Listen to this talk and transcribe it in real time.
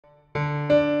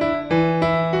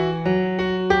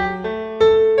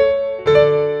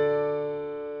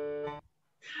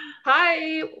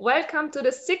welcome to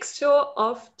the sixth show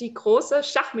of die große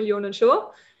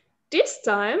Schachmillionenshow. This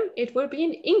time it will be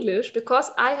in English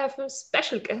because I have a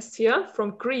special guest here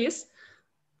from Greece.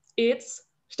 It's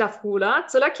Stavroula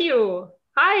Tsolakidou.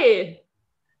 Hi!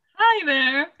 Hi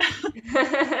there!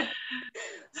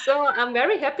 So I'm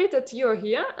very happy that you're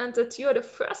here and that you're the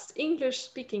first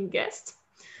English-speaking guest.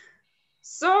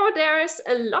 So there is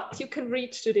a lot you can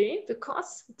read today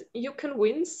because you can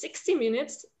win 60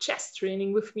 minutes chess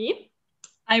training with me.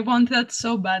 I want that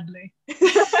so badly.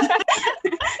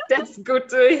 That's good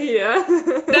to hear.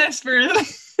 Desperately.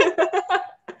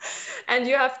 And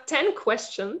you have 10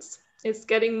 questions. It's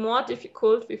getting more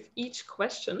difficult with each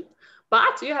question,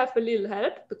 but you have a little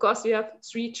help because you have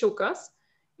 3 jokers.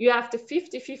 You have the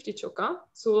 50-50 joker,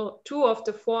 so 2 of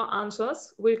the 4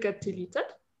 answers will get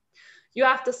deleted. You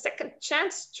have the second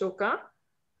chance joker,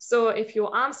 so if you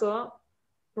answer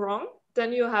wrong,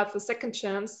 then you have a second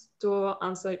chance to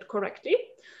answer it correctly.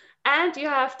 And you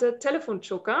have the telephone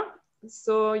joker,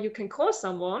 so you can call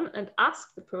someone and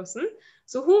ask the person.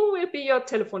 So who will be your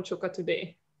telephone joker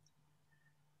today?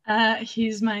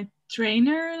 He's my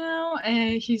trainer now.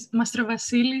 He's Master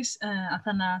Vasilis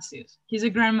Athanasios. He's a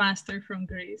grandmaster from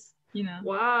Greece, you know.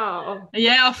 Wow.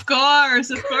 Yeah, of course.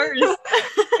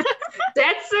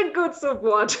 That's a good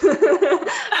support.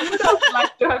 I would have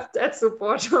liked to have that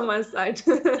support on my side.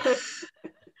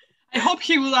 I hope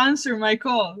he will answer my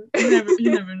call.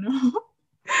 You never know.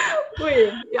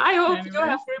 Wait, I hope you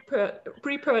have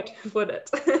prepared for that.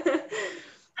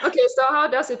 Okay, so how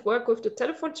does it work with the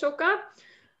telephone joker?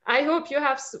 I hope you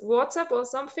have WhatsApp or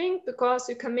something because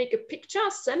you can make a picture,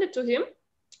 send it to him,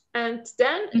 and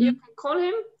then you can call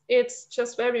him. It's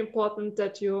just very important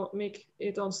that you make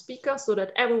it on speaker so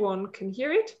that everyone can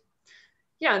hear it.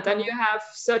 Yeah, and then you have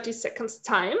 30 seconds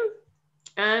time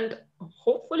and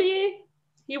hopefully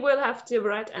he will have the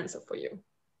right answer for you.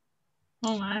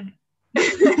 Oh my.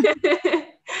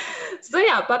 So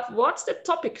yeah, but what's the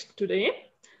topic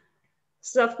today?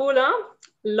 Stavroula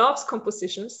loves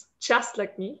compositions just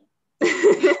like me.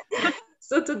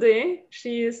 So today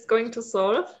she is going to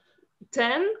solve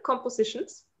 10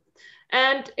 compositions.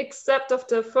 And except of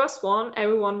the first one,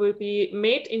 everyone will be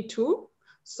made in 2.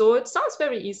 So it sounds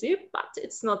very easy, but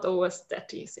it's not always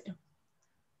that easy.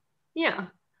 Yeah.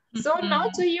 So now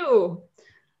to you.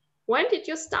 When did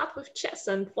you start with chess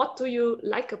and what do you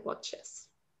like about chess?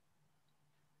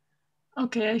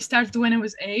 Okay, I started when I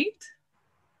was 8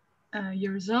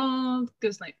 years old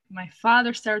because like my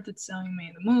father started showing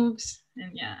me the moves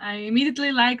and yeah, I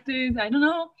immediately liked it. I don't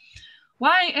know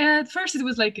why. At first it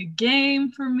was like a game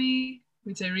for me,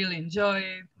 which I really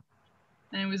enjoyed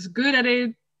and I was good at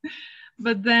it.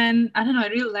 But then, I don't know, I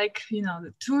really like, you know,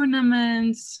 the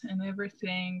tournaments and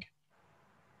everything.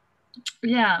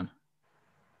 Yeah.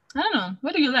 I don't know.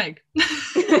 What do you like?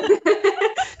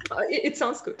 It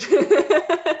sounds good.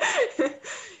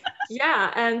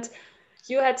 Yeah, and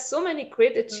you had so many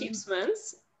great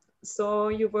achievements. So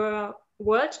you were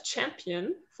world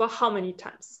champion for how many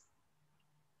times?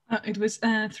 It was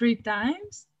 3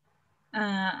 times.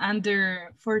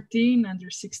 Under 14, under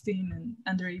 16, and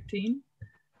under 18.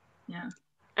 Yeah.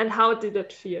 And how did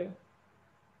it feel?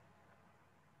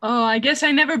 Oh, I guess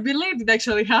I never believed it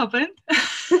actually happened.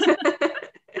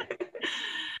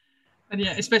 But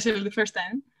yeah, especially the first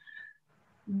time.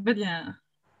 But yeah,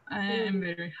 I am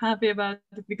very happy about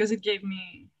it because it gave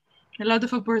me a lot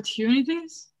of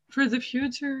opportunities for the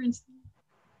future.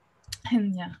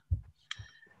 And yeah.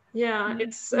 Yeah,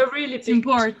 it's a really big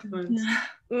important.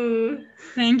 Yeah.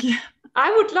 Thank you.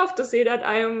 I would love to say that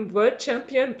I am world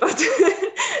champion, but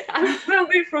I'm far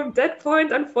away from that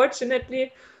point,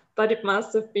 unfortunately. But it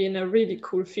must have been a really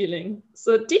cool feeling.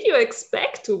 So did you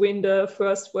expect to win the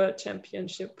first world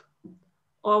championship?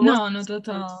 Or no, not at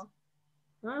all.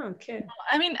 Oh, okay.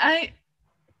 I mean, I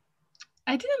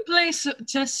didn't play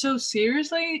chess so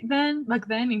seriously back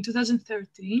then in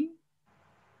 2013.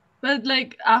 But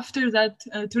like after that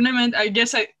tournament, I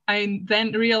guess I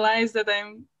then realized that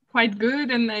I'm quite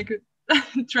good and I could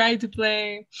try to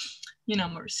play, you know,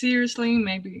 more seriously,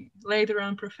 maybe later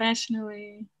on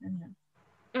professionally. And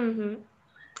yeah.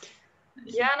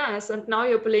 Yeah, nice. And now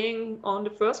you're playing on the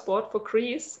first board for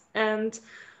Greece. And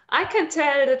I can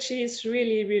tell that she's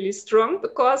really, really strong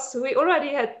because we already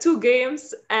had 2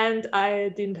 games and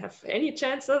I didn't have any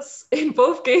chances in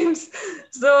both games.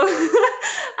 So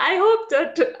I hope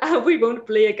that we won't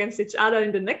play against each other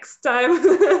in the next time.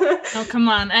 Oh, come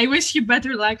on. I wish you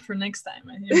better luck for next time.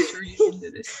 I'm sure you can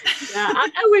do this. Yeah,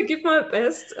 I will give my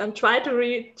best and try to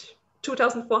reach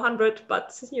 2,400,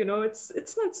 but you know,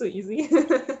 it's not so easy.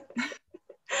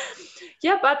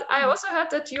 Yeah, but I also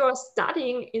heard that you are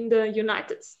studying in the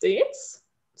United States.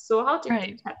 So how did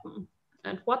Right. it happen?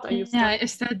 And what are you Yeah,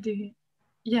 studying?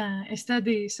 I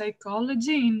study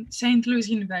psychology in St. Louis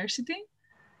University.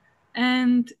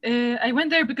 And I went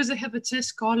there because I have a chess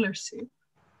scholarship.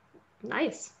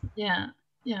 Nice. Yeah,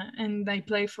 and I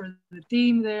play for the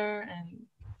team there, and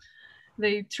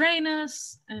they train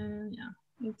us, and yeah,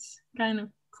 it's kind of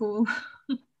cool.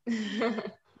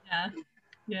 Yeah,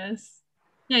 yes.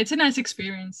 Yeah, it's a nice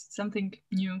experience, something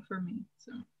new for me.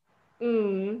 So.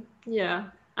 Yeah,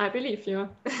 I believe you.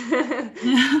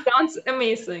 Yeah. Sounds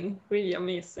amazing, really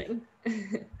amazing.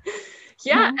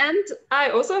 Yeah, and I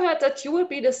also heard that you will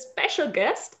be the special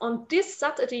guest on this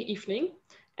Saturday evening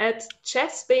at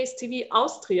Chess Space TV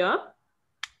Austria.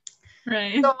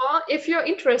 Right. So if you're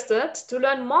interested to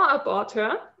learn more about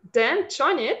her, then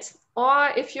join it. Or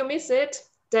if you miss it,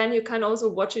 then you can also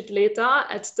watch it later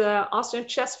at the Austrian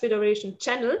Chess Federation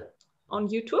channel on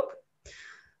YouTube.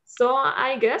 So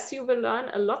I guess you will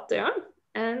learn a lot there,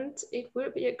 and it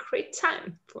will be a great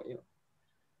time for you.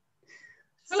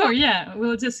 So yeah,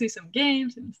 we'll just see some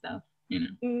games and stuff, you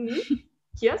know.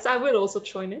 Yes, I will also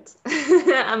join it.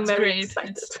 I'm very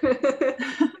excited.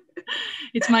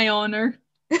 It's my honor.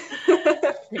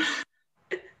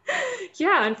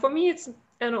 Yeah, and for me, it's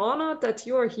an honor that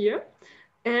you are here.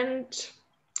 And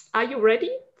are you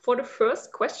ready for the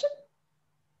first question?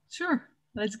 Sure,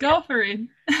 let's go for it.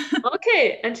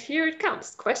 Okay, and here it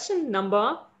comes. Question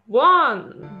number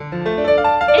 1.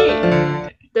 A,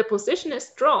 the position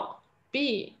is draw.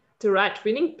 B, the right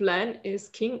winning plan is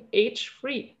king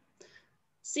h3.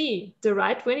 C, the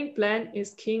right winning plan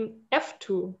is king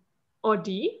f2. Or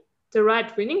D, the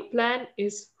right winning plan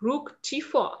is rook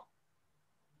g4.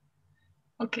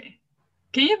 Okay.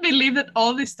 Can you believe that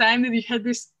all this time that you had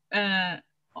this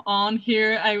on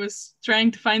here, I was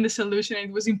trying to find the solution.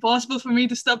 It was impossible for me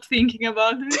to stop thinking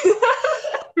about it.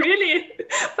 Really?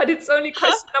 But it's only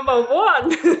question number 1.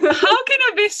 How can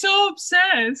I be so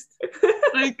obsessed?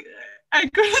 Like, I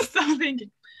couldn't stop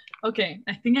thinking. Okay,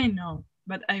 I think I know,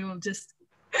 but I will just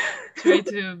try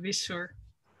to be sure.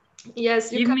 Yes,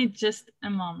 Give me just a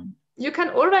moment. You can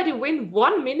already win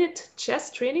 1 minute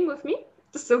chess training with me,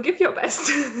 so give your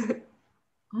best.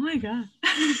 Oh my god.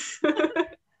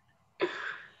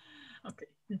 Okay,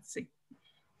 let's see.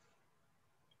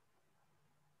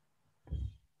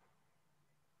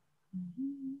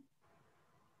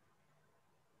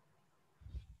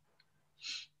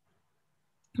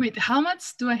 Wait, how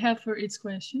much do I have for each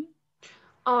question?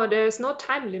 Oh, there's no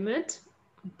time limit,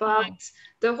 but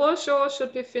the whole show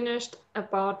should be finished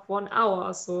about 1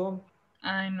 hour, so.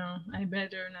 I know, I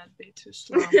better not be too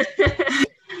slow.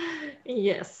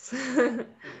 Yes.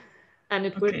 And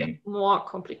it will be more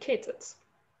complicated.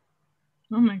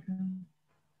 Oh my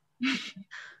god.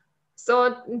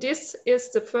 So this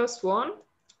is the first one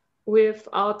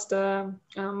without the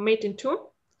mate in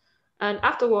two. And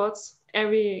afterwards,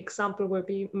 every example will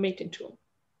be mate in two.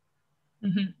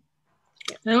 Mm-hmm.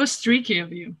 Yeah. That was tricky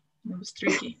of you. That was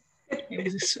tricky. I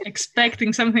was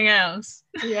expecting something else.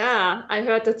 Yeah, I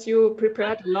heard that you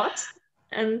prepared a lot.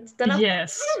 And then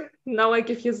now I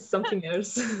give you something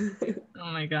else.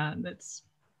 Oh my god, that's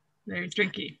very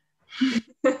tricky.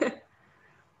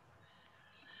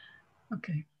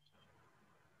 Okay.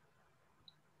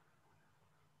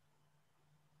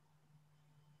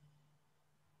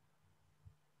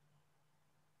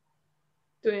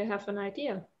 Do you have an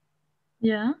idea?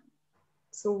 Yeah.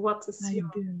 So what's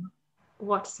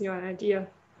your idea?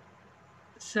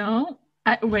 So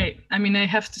I mean, I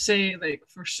have to say, like,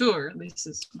 for sure, this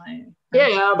is my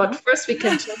yeah, but first we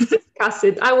can just discuss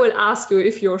it. I will ask you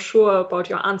if you're sure about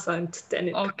your answer, and then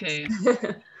it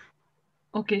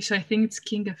Okay, so I think it's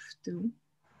king f2.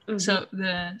 Mm-hmm. So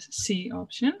the C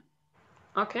option.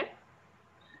 Okay.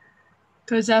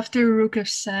 Because after rook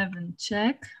f7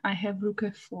 check, I have rook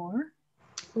f4.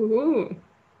 Ooh.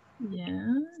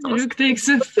 Yeah. Rook takes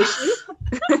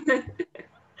f4.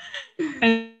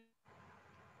 And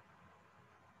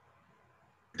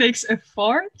takes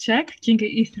f4, check, king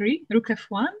e3, rook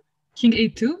f1, king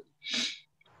e2.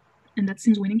 And that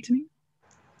seems winning to me.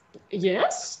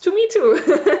 Yes, to me too.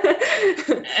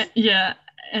 Yeah,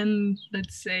 and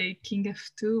let's say king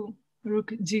f2,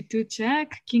 rook g2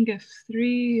 check, king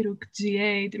f3, rook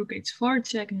g8, rook h4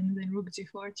 check, and then rook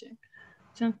g4 check.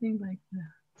 Something like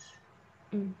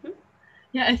that. Mm-hmm.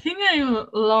 Yeah, I think I will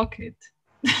lock it.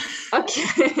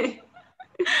 Okay.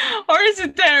 Or is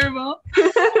it terrible?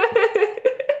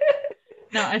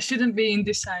 No, I shouldn't be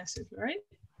indecisive, right?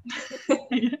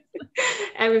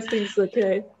 Everything's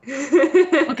okay.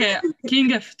 Okay,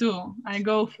 king f2. I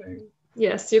go for it.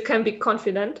 Yes, you can be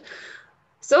confident.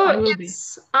 So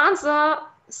it's answer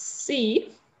C.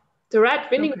 The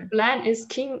right winning plan is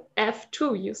king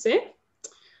f2, you see?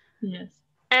 Yes.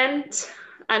 And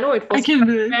I know it I was can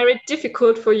do it. very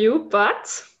difficult for you,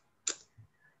 but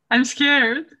I'm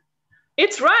scared.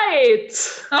 it's right.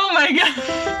 Oh my god.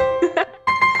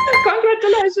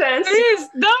 Congratulations. Please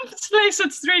don't play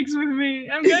such tricks with me.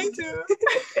 I'm going to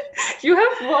You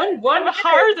have won one have a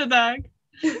heart attack.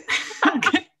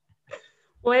 Okay.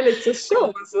 Well, it's a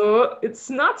show, so it's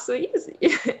not so easy.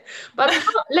 But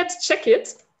now let's check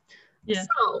it. Yeah.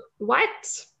 So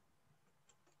white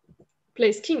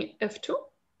plays king f2.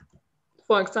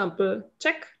 For example,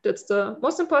 check, that's the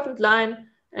most important line.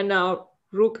 And now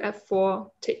rook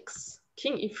f4 takes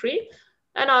king e3.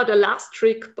 And now the last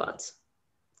trick, but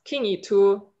king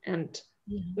e2. And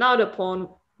now the pawn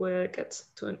will get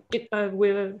to an, it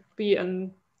will be a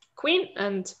queen,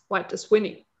 and white is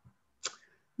winning.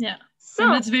 Yeah. So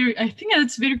and that's very, I think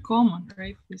that's very common,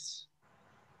 right? This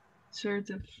sort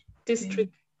of this thing. trick.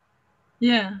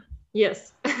 Yeah.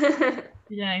 Yes.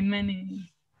 Yeah, in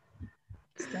many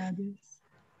studies.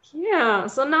 Yeah,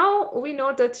 so now we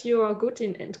know that you are good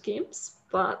in endgames,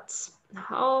 but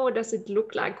how does it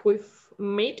look like with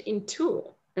mate in 2?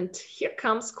 And here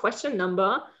comes question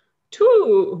number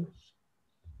 2.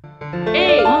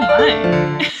 A. Oh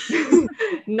my.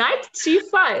 Knight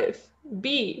g5.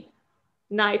 B.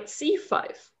 Knight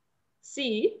c5.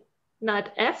 C.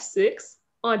 Knight f6.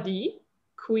 Or D.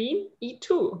 Queen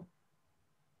e2.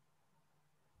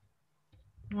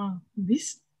 Wow,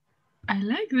 this, I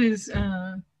like this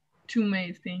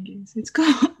two-mate thingies. It's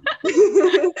cool.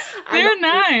 They're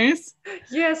nice.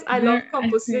 Yes, I love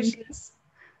compositions,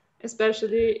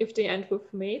 especially if they end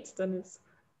with mates, then it's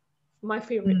my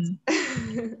favorite.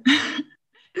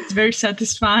 It's very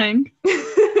satisfying,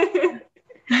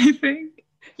 I think.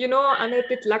 You know, I'm a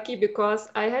bit lucky because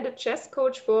I had a chess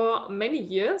coach for many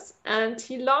years, and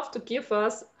he loved to give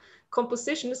us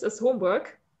compositions as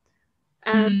homework,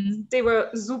 and they were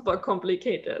super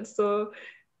complicated. So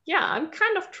yeah, I'm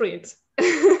kind of trained.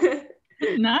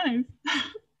 Nice.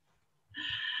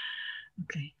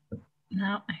 Okay,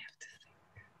 now I have to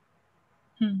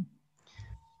think.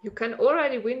 You can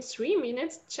already win 3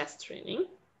 minutes chess training.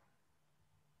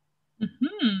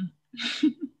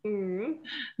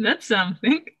 That's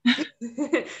something.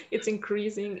 It's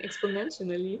increasing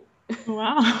exponentially.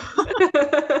 Wow.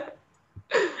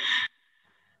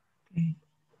 Okay.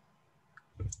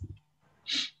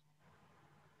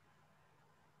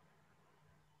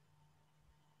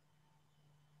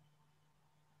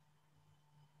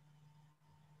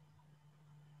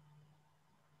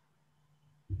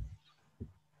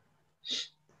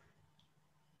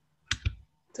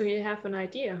 Do you have an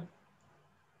idea?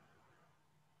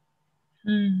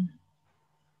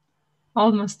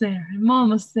 Almost there. I'm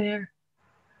almost there.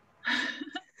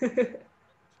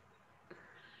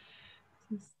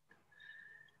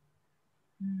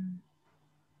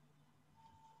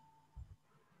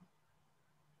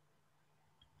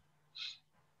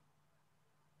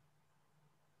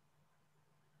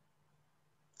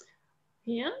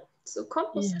 Yeah, so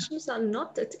compositions are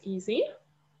not that easy.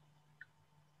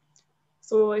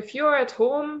 So if you're at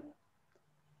home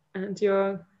and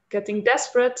you're getting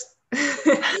desperate,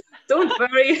 don't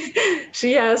worry.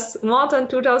 She has more than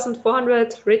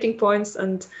 2,400 rating points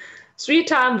and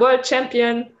 3-time world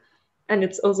champion, and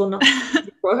it's also not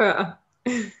easy for her.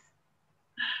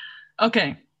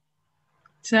 Okay,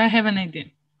 so I have an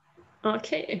idea.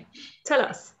 Okay, tell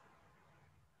us.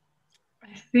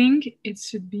 I think it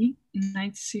should be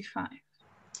knight c5.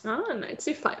 Ah, knight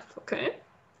c5, okay.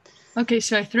 Okay,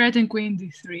 so I threaten queen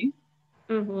d3.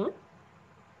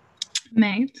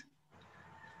 Mate.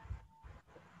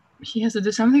 He has to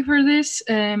do something for this.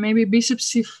 Maybe bishop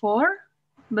c4.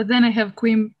 But then I have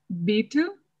queen b2,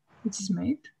 which is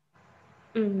mate.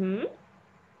 And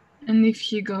if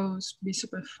he goes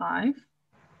bishop f5,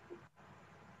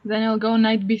 then I'll go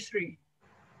knight b3.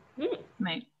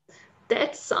 Mate.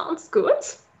 That sounds good.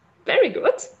 Very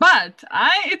good. But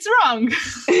it's wrong.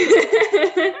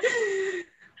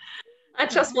 I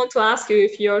just want to ask you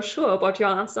if you're sure about your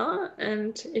answer,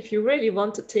 and if you really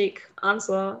want to take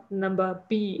answer number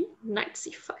B, knight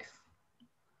c5.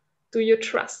 Do you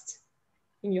trust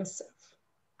in yourself?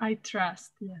 I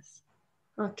trust, yes.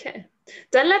 Okay,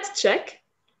 then let's check.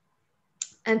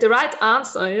 And the right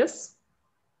answer is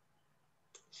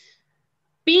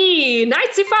B,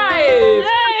 knight c5.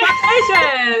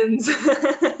 Congratulations!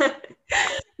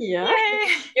 Yeah, yay.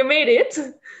 You made it.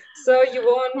 So you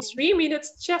won 3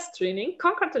 minutes chess training.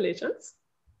 Congratulations.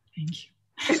 Thank you.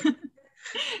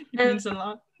 It means a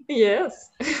lot.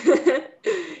 Yes.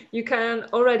 You can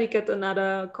already get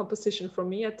another composition from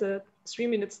me at the 3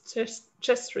 minutes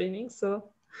chess training. So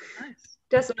nice.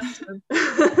 That's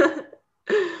what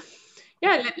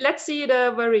yeah, let's see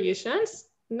the variations.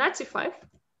 Knight c5.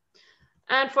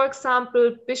 And for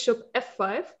example, bishop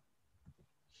f5.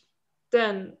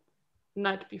 Then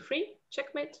knight b3,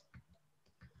 checkmate.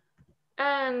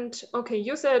 And okay,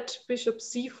 you said bishop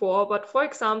c4, but for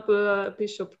example,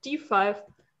 bishop d5,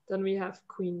 then we have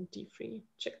queen d3,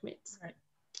 checkmate. Right.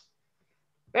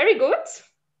 Very good.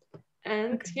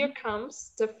 And here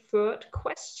comes the third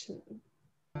question.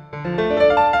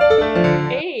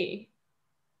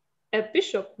 A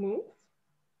bishop move.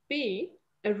 B,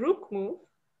 a rook move.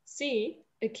 C,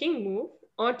 a king move.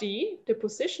 Or D, the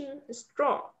position is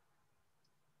draw.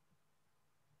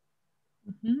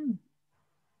 Mm-hmm.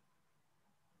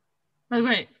 But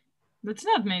wait, that's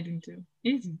not mating two,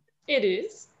 is it? It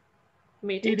is.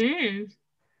 Mating. It is.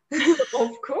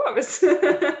 Of course.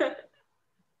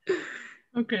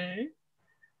 Okay.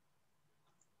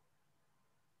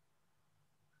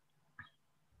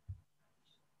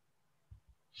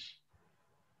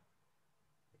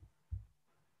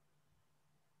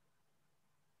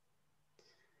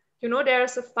 You know,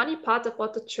 there's a funny part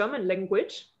about the German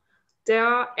language. There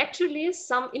are actually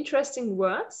some interesting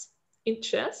words in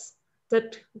chess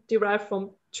that derive from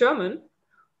German.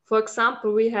 For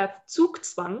example, we have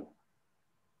Zugzwang.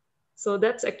 So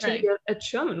that's actually a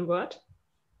German word.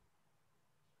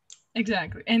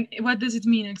 Exactly. And what does it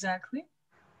mean exactly?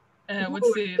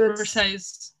 What's the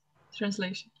precise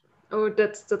translation? Oh,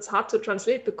 that's hard to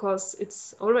translate because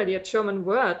it's already a German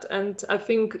word. And I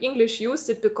think English used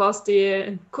it because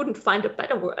they couldn't find a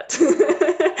better word.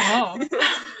 Oh.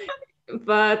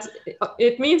 But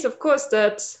it means, of course,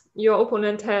 that your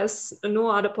opponent has no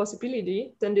other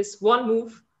possibility than this one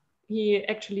move he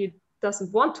actually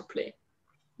doesn't want to play.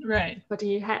 Right. But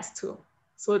he has to.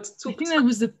 So it's Zug. I think that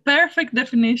was the perfect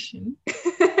definition.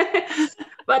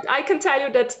 But I can tell you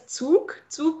that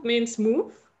Zug means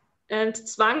move, and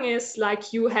Zwang is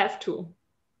like you have to.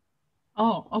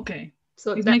 Oh, okay.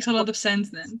 So it makes a lot of sense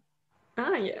then.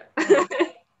 Ah, yeah.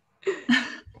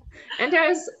 And there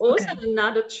is also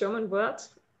another German word,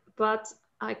 but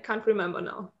I can't remember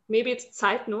now. Maybe it's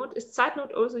Zeitnot. Is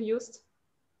Zeitnot also used?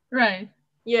 Right.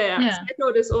 Yeah.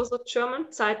 Zeitnot is also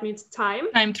German. Zeit means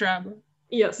time. Time travel.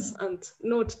 Yes, and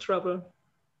note trouble.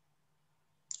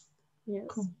 Yes.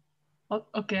 Cool.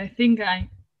 Okay, I think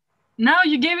now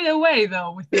you gave it away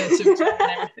though with the suits and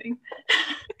everything.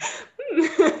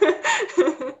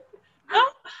 No?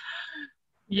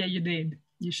 Yeah, you did.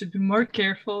 You should be more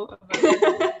careful about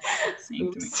what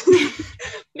saying to me.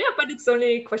 Yeah, but it's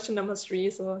only question number 3,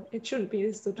 so it shouldn't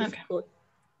be so difficult. Okay.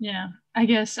 Yeah, I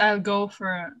guess I'll go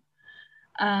for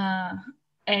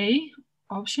A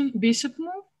option, bishop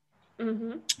move.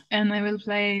 Mm-hmm. And I will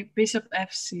play bishop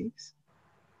f6.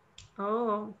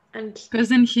 Oh, and because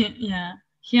then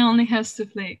he only has to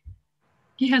play.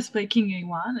 He has to play king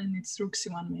a1, and it's rook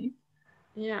c1 mate.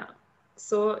 Yeah,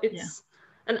 so it's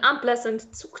an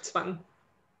unpleasant Zugzwang.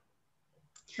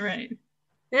 Right.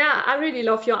 Yeah, I really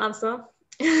love your answer.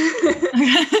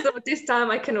 So this time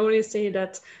I can only say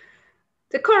that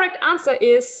the correct answer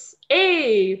is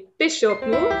A, bishop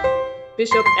move,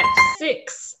 bishop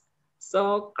f6.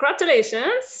 So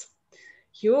congratulations,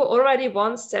 you already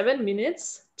won 7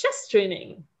 minutes chess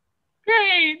training.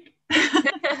 Great.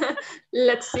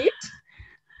 Let's see it.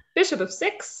 Bishop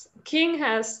f6, king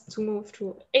has to move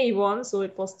to a1, so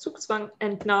it was Zugzwang,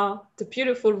 and now the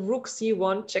beautiful rook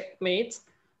c1 checkmate,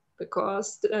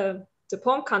 because the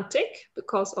pawn can't take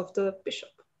because of the bishop.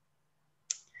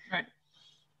 Right.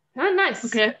 Ah, nice.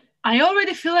 Okay, I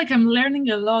already feel like I'm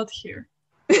learning a lot here.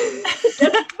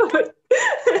 That's good.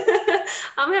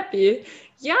 I'm happy.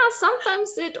 Yeah,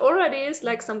 sometimes it already is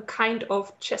like some kind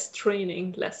of chess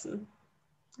training lesson.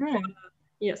 Right.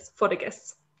 For the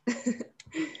guests.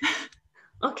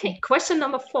 Okay, question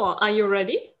number 4. Are you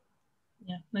ready?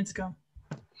 Yeah, let's go.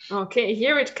 Okay,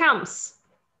 here it comes.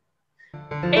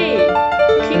 A,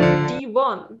 king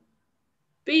d1.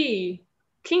 B,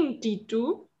 king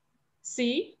d2.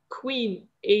 C, queen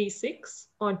a6.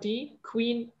 Or D,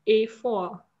 queen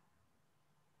a4.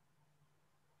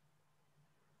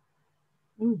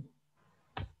 Ooh.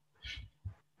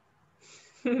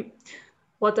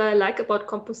 What I like about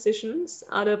compositions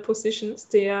are the positions.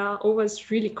 They are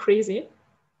always really crazy.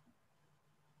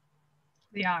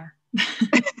 They are.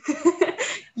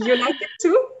 You like it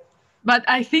too? But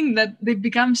I think that they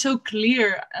become so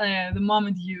clear the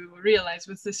moment you realize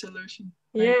what's the solution.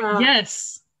 Like, yeah.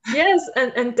 Yes. Yes,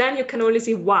 and then you can only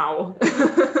see wow.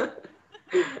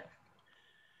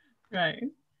 Right.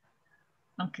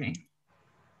 Okay.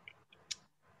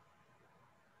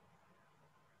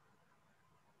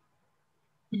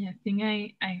 Yeah, I think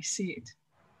I see it.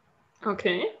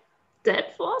 Okay.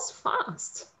 That was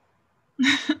fast.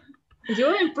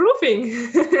 You're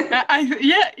improving.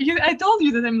 I told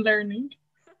you that I'm learning.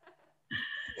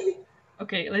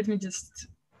 Okay, let me just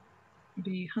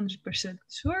be 100%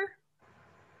 sure.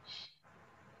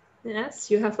 Yes,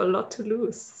 you have a lot to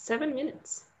lose. 7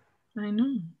 minutes. I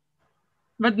know.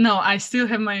 But no, I still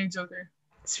have my joker.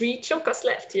 3 jokers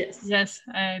left, yes. Yes,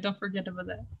 I don't forget about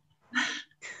that.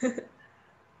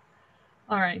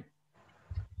 All right.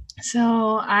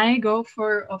 So I go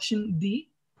for option D,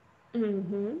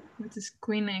 which is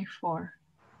Queen A4.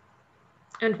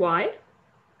 And why?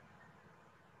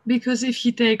 Because if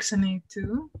he takes an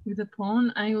A2 with a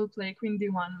pawn, I will play Queen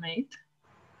D1 mate.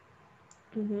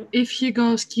 If he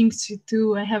goes King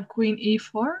C2, I have Queen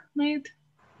E4 mate.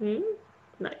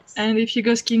 Nice. And if he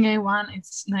goes King A1,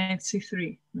 it's Knight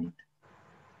C3 mate.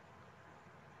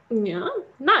 Yeah,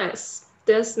 nice.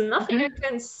 There's nothing I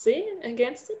can say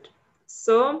against it.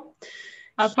 So,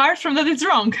 apart from that, it's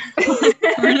wrong.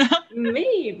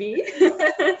 Maybe.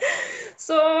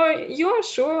 So you're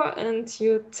sure, and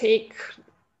you take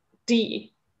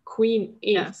D, Queen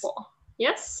A4.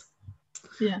 Yes?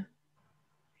 Yeah.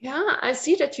 Yeah, I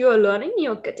see that you are learning.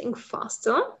 You're getting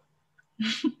faster.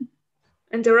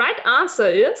 And the right answer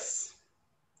is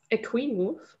a queen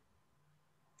move.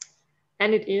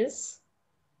 And it is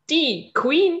D,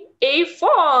 Queen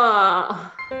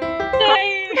A4.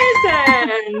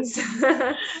 Congratulations!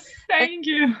 Thank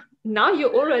you. Now you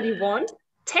already won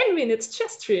 10 minutes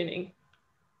chess training.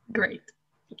 Great.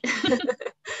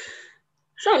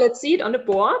 So let's see it on the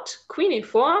board. Queen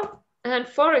A4. And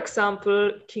for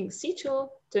example, King C2,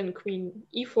 then Queen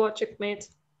E4 checkmate.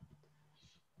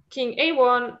 King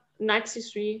A1, Knight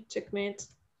C3 checkmate.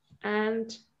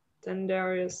 And then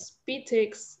there is B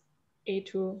takes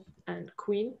A2 and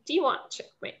Queen D1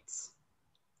 checkmates.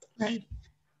 Right.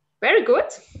 Very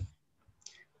good.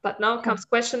 But now comes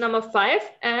question number 5.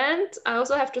 And I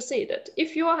also have to say that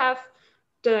if you have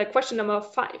the question number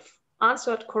 5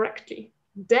 answered correctly,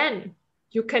 then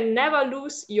you can never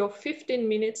lose your 15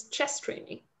 minutes chess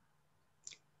training.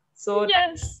 So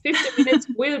yes. 15 minutes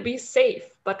will be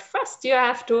safe. But first you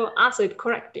have to answer it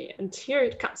correctly. And here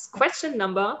it comes. Question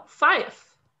number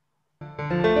 5.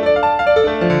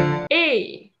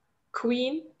 A,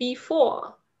 Queen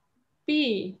B4.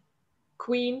 B,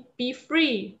 Queen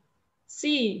B3.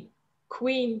 C,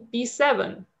 Queen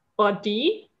B7. Or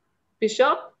D,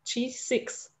 Bishop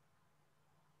G6.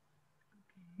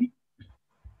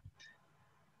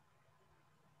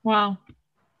 Wow.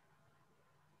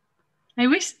 I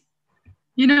wish,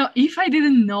 if I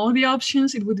didn't know the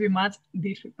options, it would be much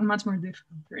more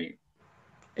difficult for you.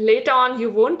 Later on, you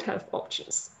won't have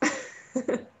options.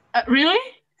 Really?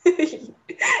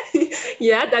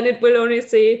 Yeah, then it will only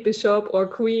say bishop or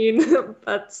queen,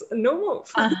 but no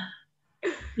move.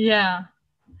 Yeah,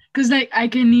 because I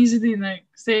can easily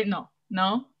say no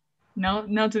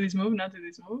to this move, not to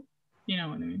this move. You know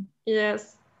what I mean?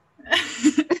 Yes.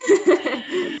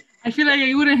 I feel like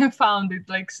I wouldn't have found it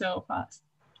so fast.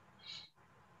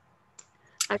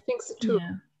 I think so too.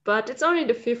 Yeah. But it's only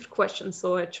the 5th question,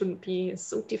 so it shouldn't be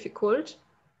so difficult.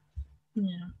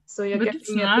 Yeah. So you're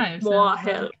getting a bit more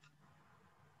help.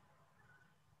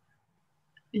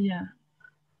 Yeah.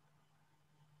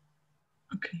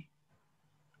 Okay.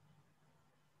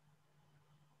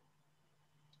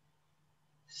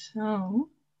 So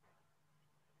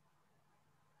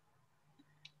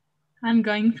I'm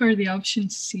going for the option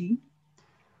C.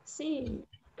 C.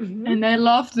 And I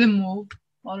love the move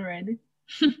already.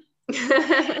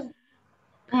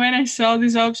 When I saw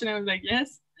this option, I was like,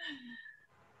 yes.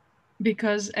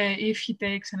 Because if he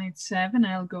takes an H7,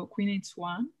 I'll go Queen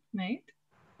H1, mate.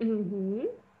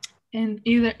 And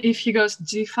either if he goes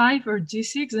G5 or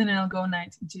G6, then I'll go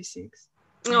Knight G6.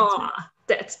 Oh,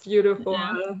 that's beautiful.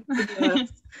 Yeah.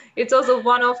 Yes. It's also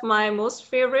one of my most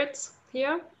favorites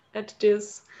here at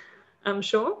this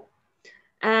show.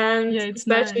 And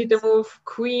especially the move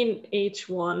Queen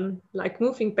H1,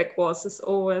 moving backwards is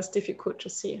always difficult to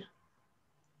see.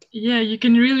 Yeah, you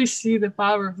can really see the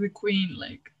power of the queen,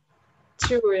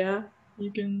 True, yeah.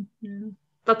 You can, yeah.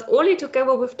 But only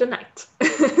together with the knight.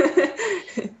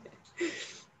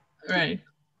 Right.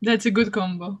 That's a good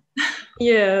combo.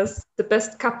 Yes, the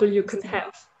best couple you can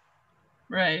have.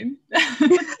 Right.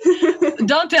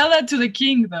 Don't tell that to the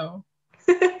king, though.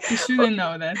 He shouldn't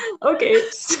know that. Okay.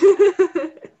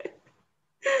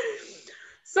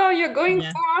 So you're going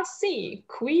for C,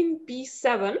 Queen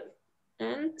B7,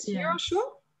 and you're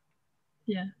sure?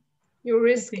 Yeah. You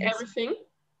risk everything?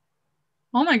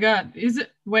 Oh my god, is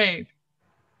it? Wait,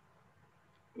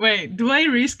 do I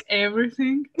risk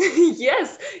everything?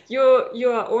 Yes, you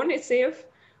are only safe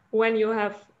when you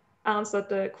have answered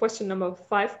the question number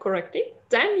 5 correctly,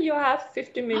 then you have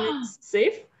 50 minutes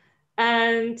safe,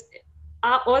 and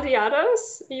all the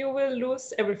others, you will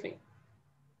lose everything.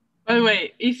 By the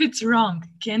way, if it's wrong,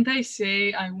 can't I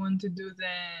say I want to do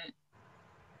the...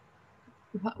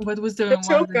 What was the one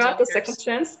Joker, of the jokers? the second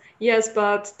chance. Yes,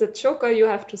 but the Joker you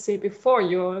have to say before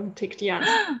you take the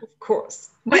answer, of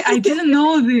course. Wait, I didn't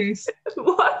know this.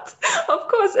 What? Of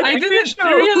course. I didn't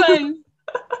realize.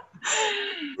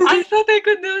 I thought I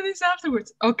could do this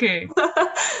afterwards. Okay.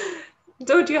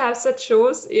 Don't you have such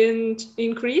shows in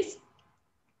Greece?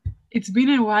 It's been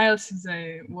a while since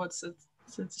I watched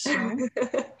such a show.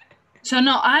 So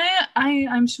no,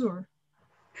 I'm sure.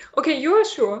 Okay, you are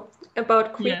sure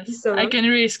about Queen Yes, B7? I can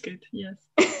risk it. Yes.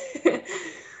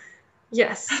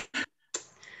 Yes.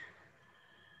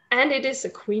 And it is a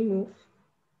queen move.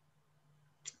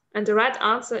 And the right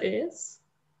answer is,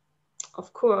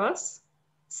 of course,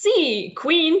 C,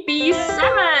 Queen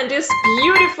B7, this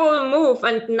beautiful move.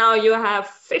 And now you have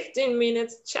 15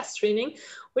 minutes chess training,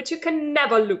 which you can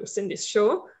never lose in this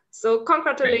show. So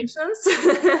congratulations.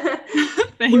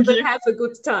 Thank we will you. have a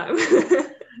good time.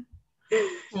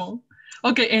 Cool.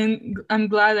 Okay, and I'm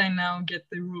glad I now get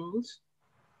the rules.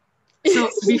 So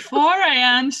before I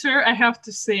answer, I have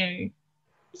to say...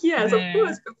 Yes, of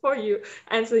course. Before you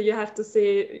answer, you have to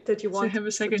say that you want to have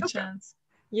a second chance.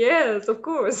 Yes, of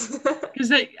course.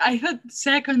 Because I thought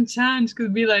second chance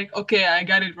could be like, okay, I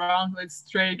got it wrong, let's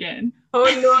try again. Oh,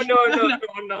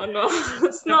 no.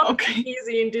 It's not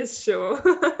easy in this show.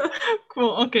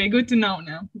 Cool, okay, good to know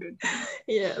now. Good.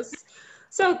 Yes.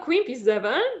 So Queen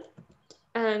B7,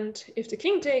 and if the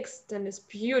king takes, then this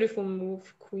beautiful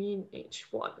move, Queen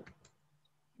H1.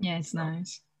 Yeah, it's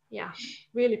nice. Yeah,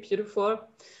 really beautiful.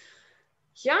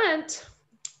 Yeah, and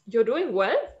you're doing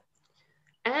well.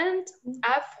 And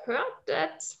I've heard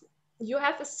that you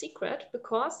have a secret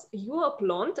because you are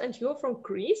blonde and you're from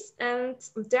Greece, and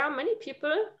there are many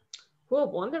people who are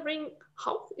wondering,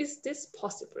 how is this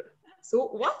possible? So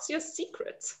what's your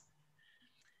secret?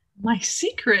 My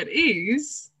secret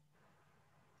is,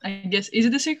 I guess, is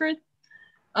it a secret?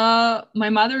 My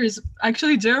mother is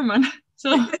actually German,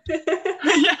 so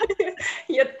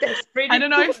yeah, that's pretty I don't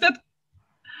know if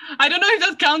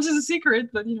that counts as a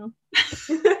secret, but you know.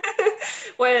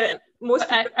 Well, most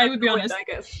people I would be honest. I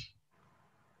guess.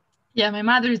 Yeah, my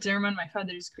mother is German, my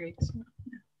father is Greek. So,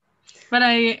 yeah. But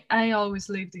I always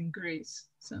lived in Greece,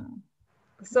 so.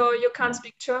 So you can't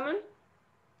speak German?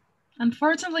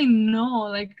 Unfortunately, no.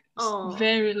 Like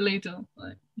very little.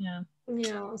 Like yeah.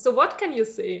 Yeah. So what can you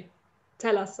say?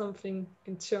 Tell us something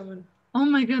in German. Oh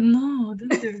my God, no!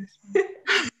 Don't do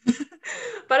this.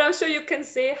 But I'm sure you can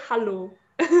say hello.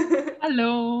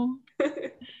 Hallo.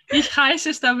 Ich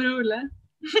heiße Stavroula.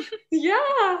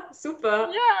 Ja,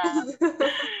 super. Ja.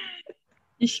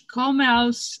 Ich komme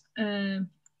aus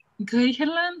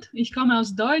Griechenland. Ich komme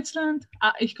aus Deutschland.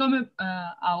 Ich komme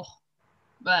auch.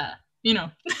 You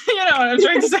know what I'm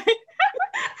trying to say.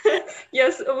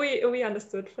 Yes, we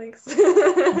understood. Thanks.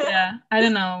 Yeah, I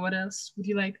don't know what else would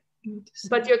you like me to say.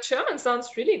 But your German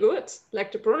sounds really good.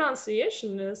 Like the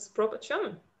pronunciation is proper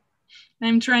German.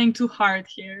 I'm trying too hard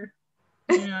here.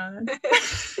 Yeah.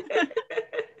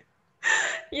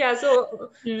 Yeah,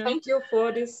 so thank you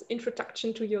for this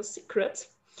introduction to your secret.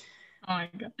 Oh my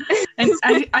God. And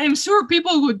I am sure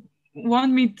people would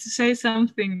want me to say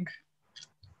something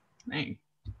like,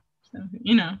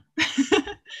 you know.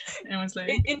 I was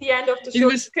like, in the end of the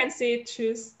show, you can say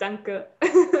tschüss, danke.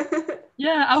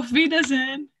 Yeah, auf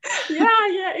Wiedersehen.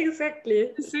 Yeah,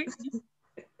 exactly.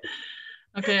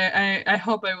 Okay, I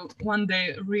hope I will one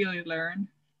day really learn.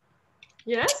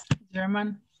 Yes?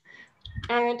 German.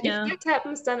 And if that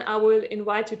happens, then I will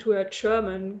invite you to a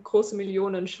German große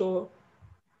Millionenshow.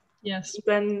 Yes.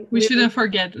 Then we shouldn't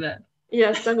forget that.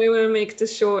 Yes, then we will make the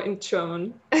show in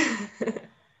German.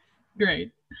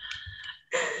 Great.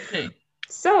 Okay.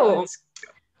 So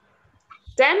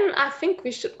then I think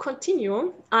we should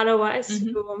continue. Otherwise,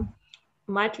 you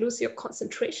might lose your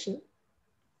concentration.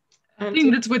 I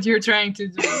think that's what you're trying to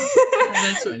do.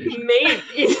 That's what it is.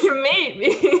 Maybe.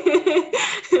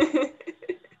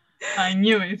 I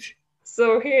knew it.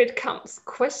 So here it comes.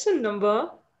 Question number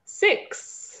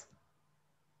 6.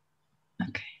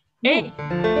 Okay. A,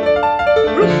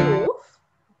 rook move.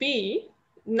 B,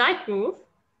 knight move.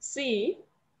 C,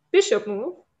 bishop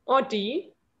move. Or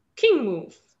D, king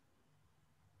move.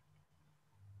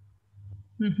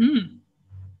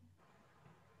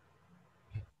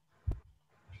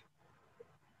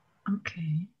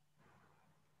 Okay.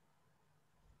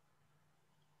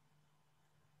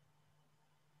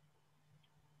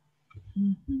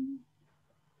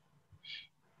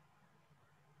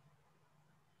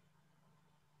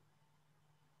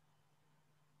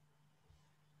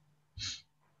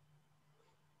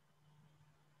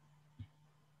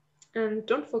 And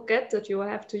don't forget that you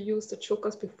have to use the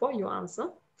jokers before you answer,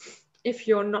 if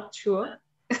you're not sure.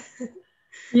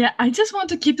 Yeah, I just want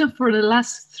to keep them for the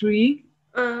last 3.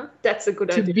 That's a good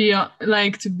to idea.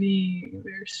 To be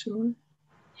very sure.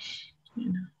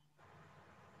 You know.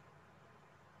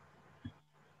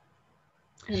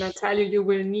 And I tell you, you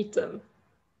will need them.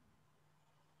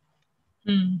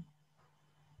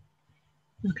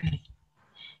 Okay.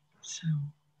 So.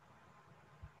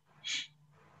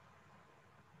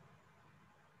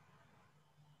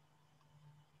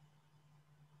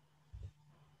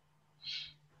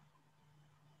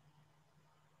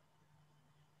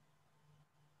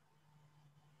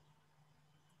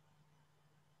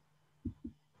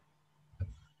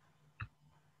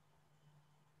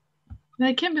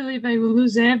 I can't believe I will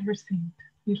lose everything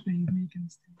if I make a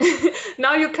mistake.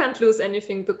 Now you can't lose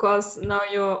anything because now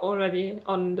you're already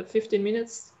on the 15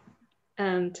 minutes.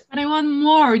 But I want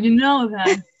more, you know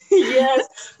that.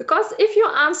 Yes, because if you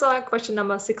answer question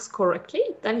number 6 correctly,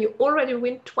 then you already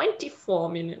win 24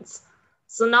 minutes.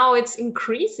 So now it's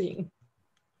increasing,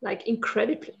 like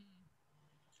incredibly.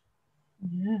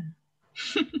 Yeah.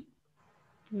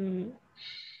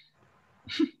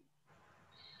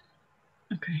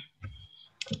 Okay.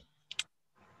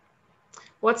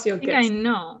 What's your guess? I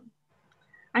know.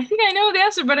 I think I know the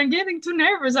answer, but I'm getting too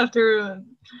nervous after,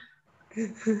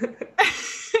 you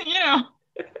know.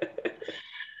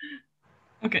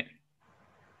 Okay.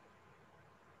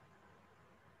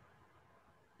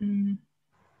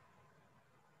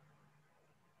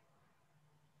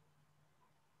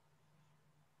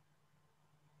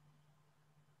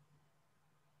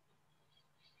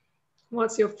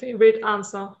 What's your favorite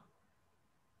answer?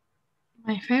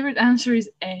 My favorite answer is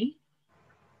A.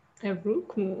 A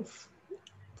rook move.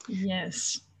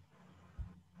 Yes.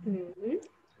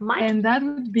 Mm-hmm. And that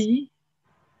would be,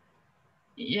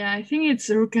 yeah, I think it's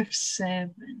rook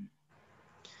f7.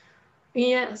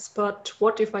 Yes, but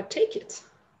what if I take it?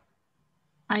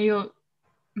 I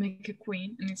make a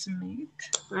queen and it's a mate.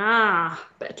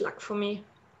 Bad luck for me.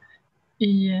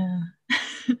 Yeah.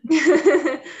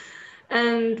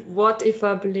 And what if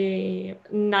I play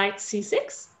knight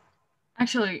c6?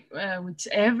 Actually,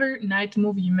 whichever knight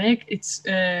move you make, it's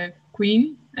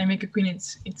queen. I make a queen,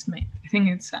 it's mate. I think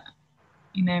it's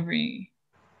in every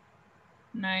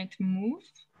knight move.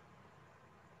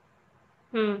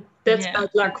 That's bad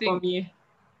luck for me.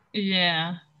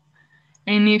 Yeah.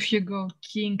 And if you go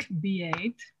king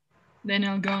b8, then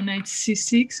I'll go knight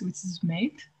c6, which is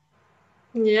mate.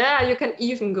 Yeah, you can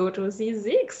even go to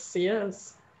c6,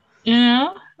 yes. You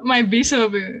know, my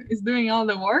bishop is doing all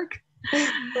the work.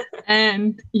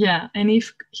 And yeah, and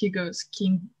if he goes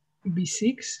king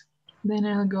b6, then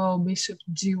I'll go bishop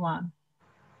g1.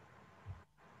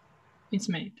 It's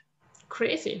mate.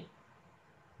 Crazy.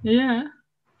 Yeah.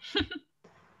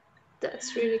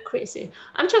 That's really crazy.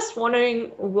 I'm just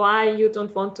wondering why you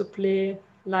don't want to play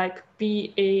like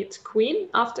b8 queen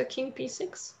after king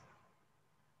b6.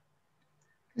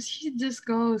 Because he just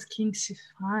goes king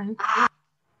c5.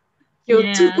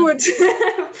 You're too good.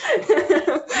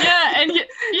 Yeah, and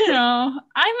you know,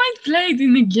 I might play it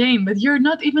in the game, but you're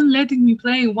not even letting me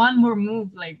play one more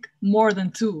move, like more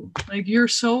than 2. Like you're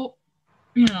so,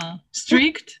 you know,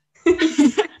 strict.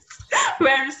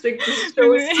 Very strict. This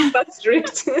show is super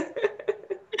strict.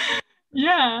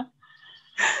 Yeah.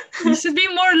 You should be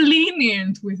more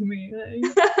lenient with me.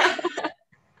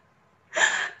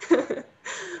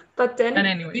 But then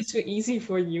it would be too easy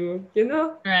for you, you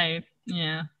know? Right.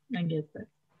 Yeah, I get that.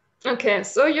 Okay,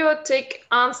 so you take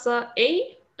answer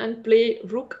A and play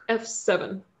rook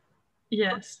f7.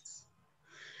 Yes.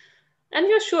 And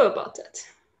you're sure about that?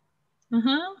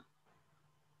 Uh-huh.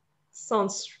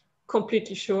 Sounds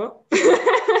completely sure.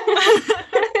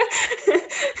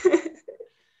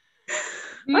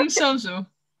 So.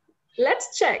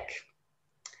 Let's check.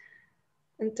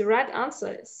 And the right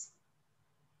answer is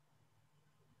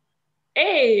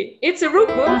A. It's a rook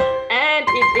move, and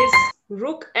it is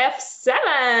rook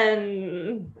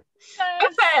f7.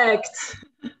 Yes. Perfect.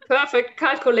 Perfect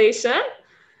calculation.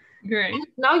 Great. And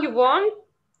now you won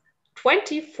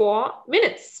 24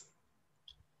 minutes.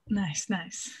 Nice.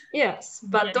 Yes,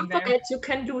 but don't forget you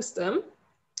can lose them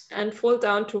and fall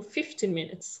down to 15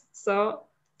 minutes. So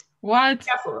what? Be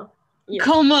careful. Yes.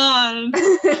 Come on.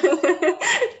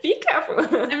 Be careful.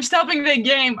 I'm stopping the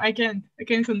game. I can't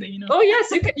continue. Oh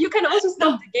yes, you can also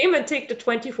stop the game and take the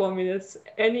 24 minutes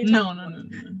anytime. No.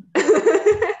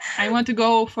 I want to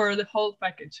go for the whole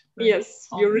package. Yes,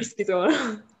 you risk it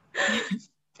all.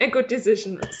 A good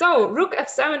decision. So rook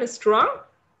f7 is strong.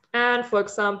 And for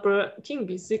example, king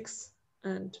b6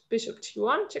 and bishop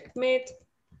g1, checkmate.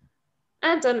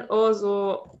 And then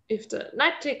also, if the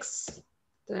knight takes,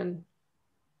 then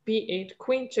b8,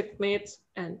 queen checkmate.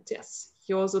 And yes,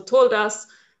 he also told us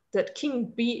that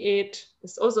king b8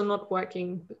 is also not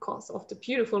working because of the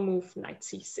beautiful move knight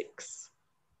c6.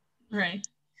 Right.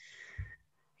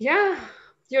 Yeah,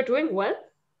 you're doing well.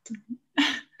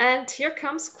 And here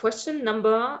comes question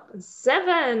number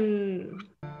 7.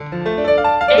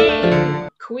 A,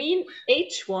 queen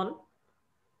h1.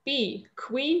 B,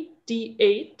 queen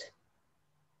d8.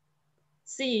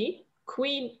 C,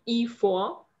 queen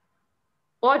e4.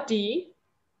 Or D,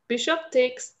 bishop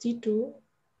takes d2,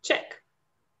 check.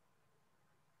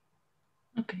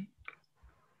 Okay.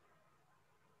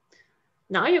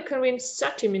 Now you can win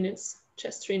 30 minutes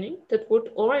chess training. That would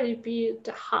already be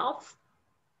the half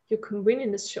you can win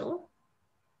in this show.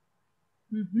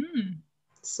 Mm-hmm.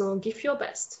 So give your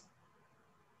best.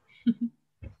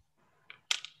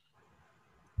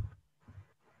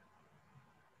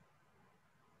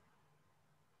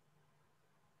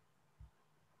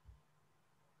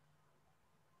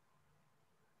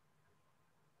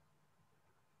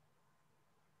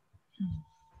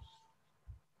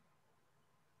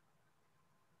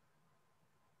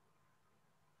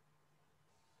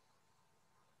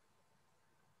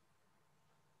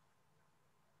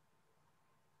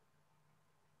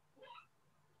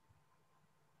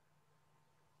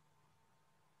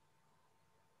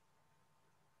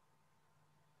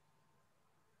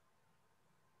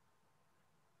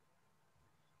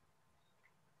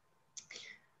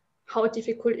 How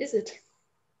difficult is it?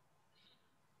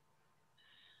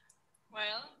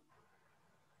 Well,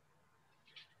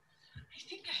 I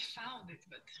think I found it,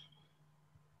 but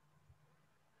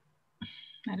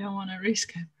I don't want to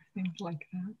risk everything like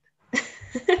that.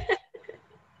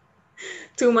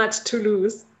 Too much to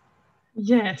lose.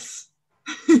 Yes.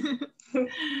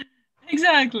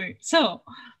 Exactly. So,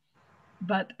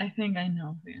 but I think I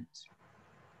know the answer.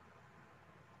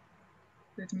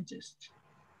 Let me just...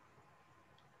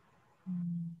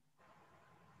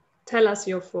 Tell us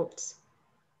your thoughts.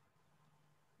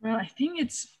 Well, I think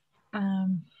it's...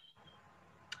 Oh,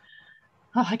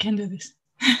 I can do this.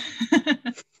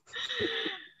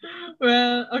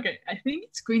 Well, okay. I think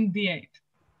it's queen d8.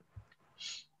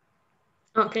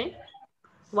 Okay.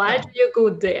 Why do you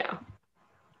go there?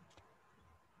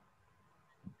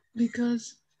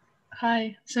 Because,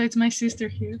 hi, so it's my sister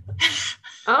here.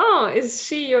 Oh, is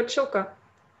she your choker?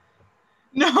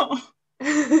 No.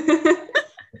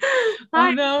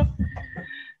 Oh no.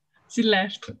 She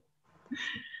left.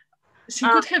 She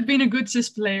could have been a good chess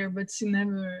player, but she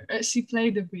never, she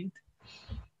played a bit.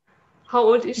 How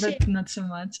old is she? But not so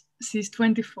much. She's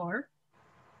 24.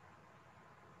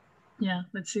 Yeah,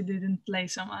 but she didn't play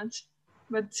so much.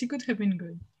 But she could have been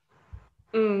good.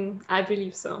 I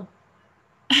believe so.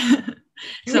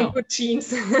 So good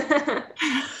genes.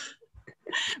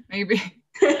 Maybe.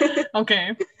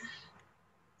 Okay.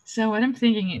 So what I'm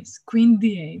thinking is queen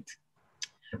d8.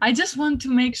 I just want to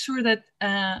make sure that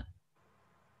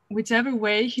whichever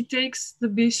way he takes the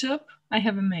bishop, I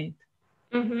have a mate.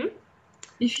 Mm-hmm.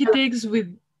 If he takes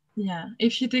with,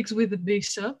 if he takes with the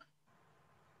bishop,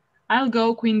 I'll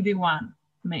go queen d1,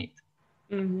 mate.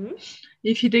 Mm-hmm.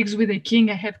 If he takes with a king,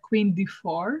 I have queen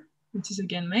d4, which is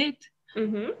again mate.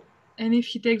 Mm-hmm. And if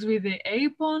he takes with the a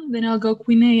pawn, then I'll go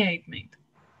queen a8, mate.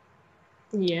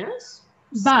 Yes.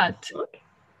 But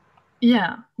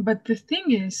yeah, but the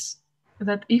thing is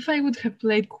that if I would have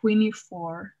played queen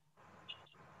e4,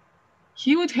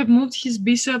 he would have moved his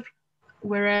bishop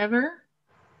wherever,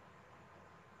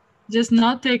 just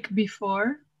not take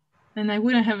b4, and I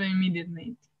wouldn't have an immediate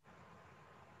mate.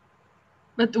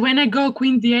 But when I go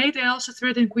queen d8, I also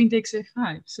threaten queen takes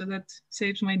a5, so that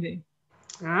saves my day.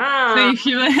 So if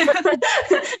you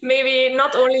maybe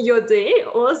not only your day,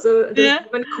 also the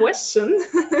one question.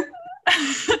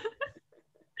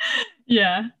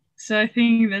 Yeah, so I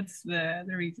think that's the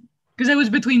reason. Because I was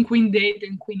between queen d8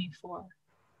 and queen e4.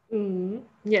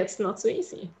 Yeah, it's not so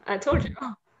easy. I told you.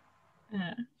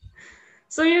 Yeah.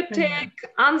 So you take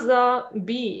answer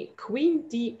B, queen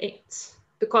d8,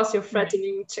 because you're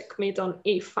threatening checkmate on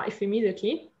a5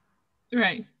 immediately.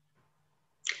 Right.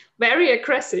 Very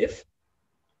aggressive.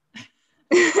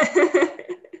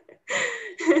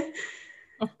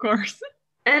 Of course.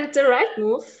 And the right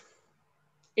move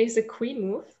is a queen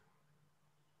move.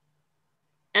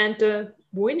 And the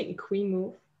winning queen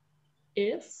move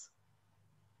is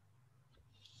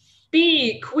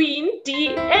B, queen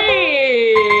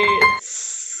d8.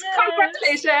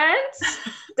 Congratulations.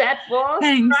 That was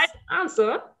the right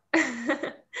answer.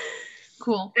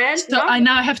 Cool. And so I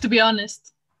now have to be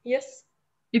honest. Yes.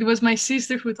 It was my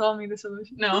sister who told me the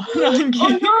solution. No, I'm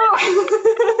kidding. Oh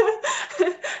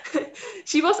no!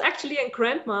 She was actually a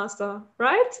grandmaster,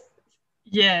 right?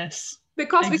 Yes.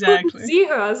 Because we Exactly. couldn't see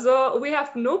her, so we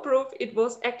have no proof it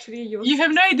was actually your You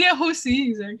have sister. no idea who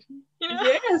she is, actually. You know?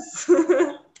 Yes.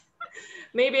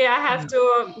 Maybe I have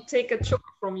to take a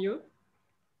choker from you.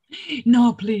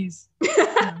 No, please. No,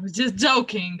 I was just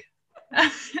joking.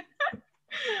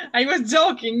 I was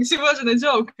joking. She wasn't a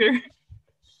joker.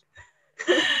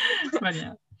 But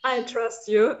yeah. I trust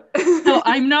you. No,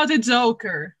 I'm not a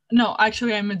joker. No,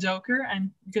 actually, I'm a joker.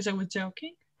 Because I was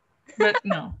joking. But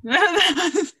no.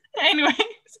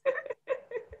 Anyways.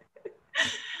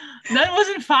 That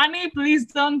wasn't funny. Please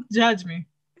don't judge me.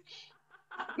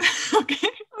 Okay.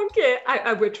 Okay,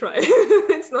 I will try.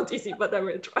 It's not easy, but I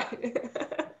will try.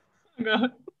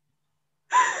 God.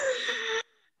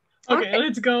 Okay,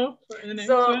 let's go for the next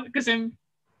one because I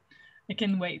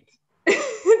can wait.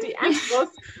 The answer was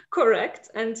correct,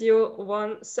 and you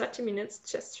won 30 minutes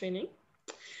chess training.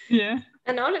 Yeah.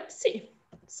 And now let's see.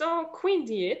 So queen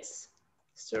d8 is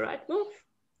the right move.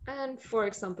 And for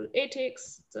example, a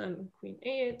takes, then queen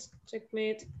a8,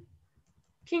 checkmate.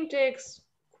 King takes,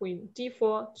 queen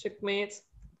d4, checkmate.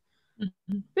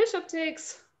 Mm-hmm. Bishop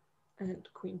takes, and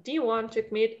queen d1,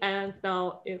 checkmate. And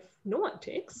now if no one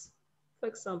takes, for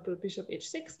example, bishop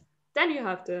h6, then you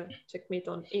have the checkmate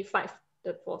on a5.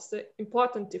 That was the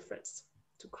important difference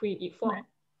to queen e4. Right.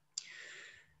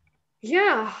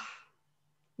 Yeah,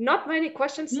 not many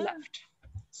questions left.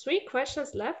 3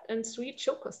 questions left and 3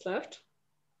 chokers left.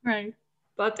 Right.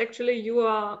 But actually you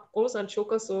are also a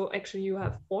choker, so actually you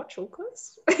have 4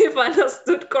 chokers, if I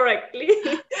understood correctly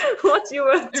what you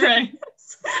were doing. Right.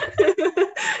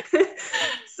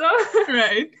 So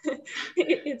right.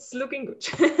 It's looking good.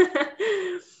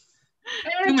 Too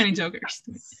many jokers.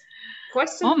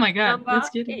 Question oh my God, number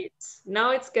 8.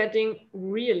 Now it's getting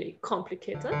really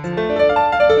complicated.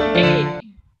 A,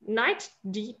 knight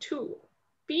d2.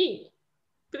 B,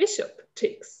 bishop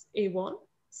takes a1.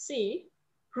 C,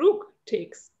 rook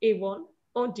takes a1.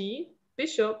 Or D,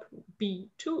 bishop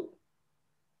b2.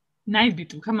 Knight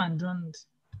b2, come on, don't.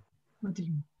 What do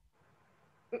you mean?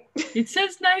 It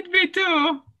says knight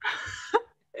b2.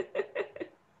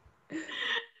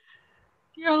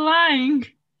 You're lying.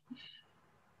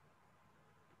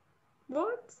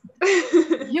 What?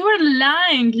 You were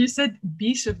lying. You said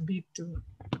bishop b2.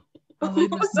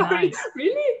 Oh, sorry.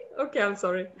 Really? Okay, I'm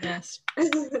sorry. Yes.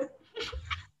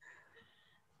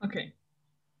 Okay.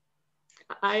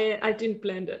 I didn't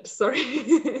plan that.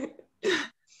 Sorry.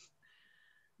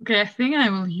 Okay, I think I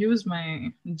will use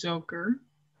my joker.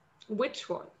 Which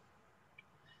one?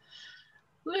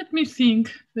 Let me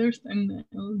think first and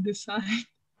I'll decide.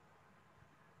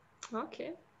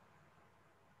 Okay.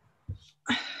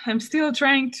 I'm still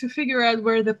trying to figure out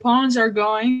where the pawns are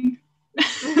going.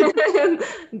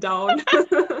 Down.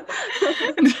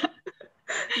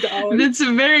 Down. That's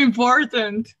very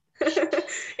important.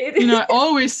 You know, I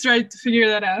always try to figure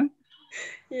that out.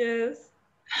 Yes.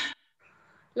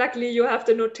 Luckily, you have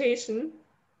the notation.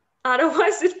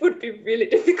 Otherwise, it would be really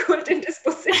difficult in this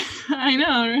position. I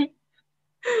know, right?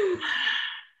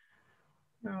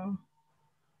 Oh,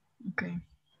 okay.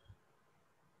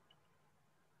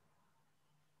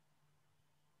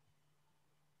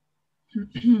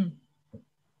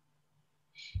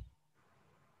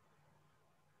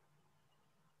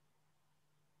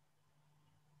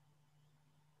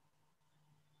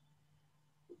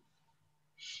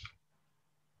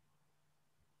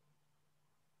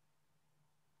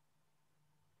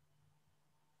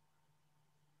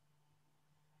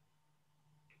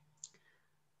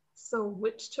 So,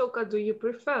 which joker do you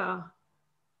prefer?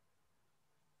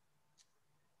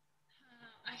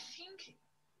 I think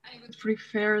I would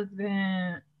prefer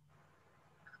the.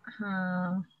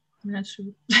 I'm not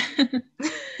sure.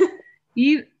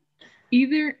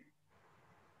 Either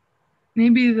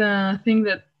maybe the thing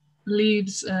that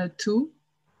leaves 2.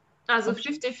 As a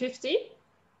 50-50?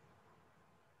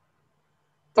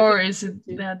 Or is it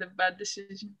that the bad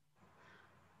decision?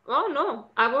 Oh,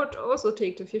 no. I would also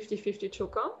take the 50-50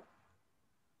 joker.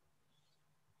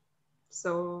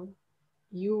 So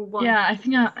you want... Yeah, I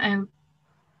think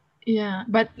yeah,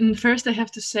 but first I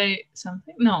have to say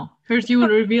something. No, first you will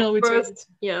reveal which first, is.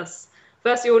 Yes.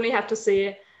 First you only have to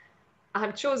say,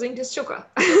 I'm choosing this joker.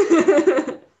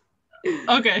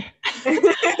 Okay.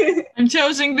 I'm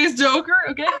choosing this joker,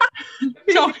 okay?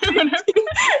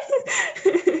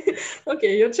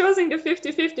 Okay, you're choosing the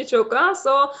 50-50 joker.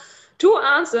 So 2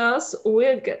 answers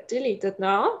will get deleted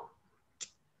now.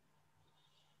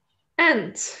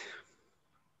 And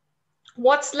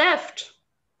what's left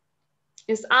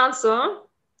is answer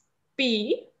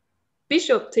B,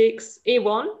 bishop takes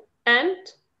a1 and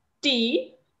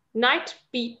D, knight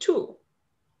b2. All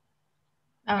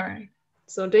right.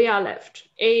 So they are left.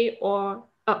 B or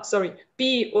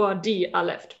D are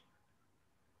left.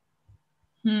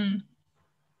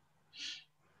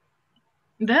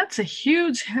 That's a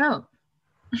huge help.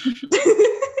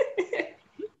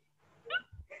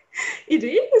 It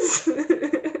is.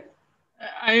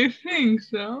 I think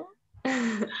so.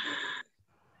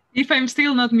 If I'm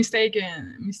still not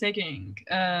mistaking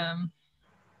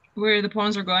where the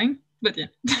pawns are going, but yeah.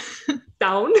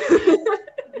 Down.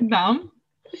 Down.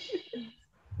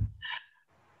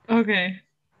 Okay.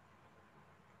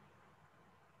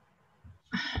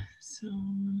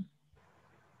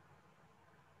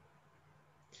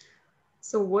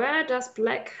 So where does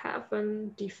black have a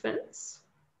defense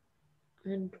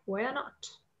and where not?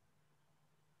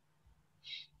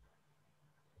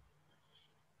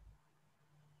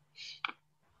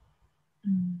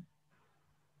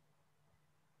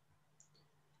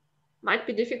 Might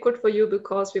be difficult for you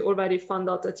because we already found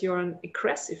out that you're an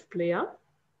aggressive player.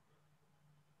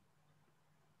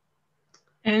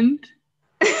 And?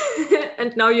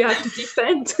 And now you have to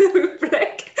defend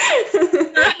black.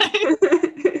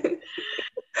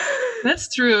 That's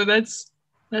true. That's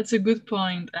a good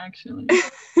point, actually.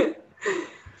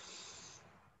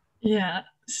 Yeah.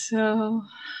 So,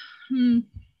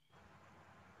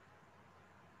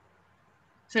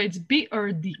 so it's B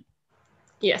or D?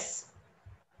 Yes.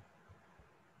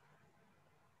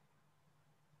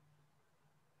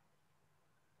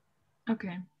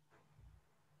 Okay.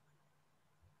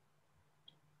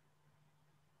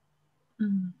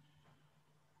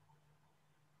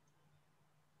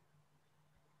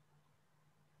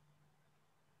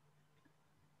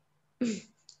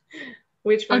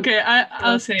 Which one? Okay,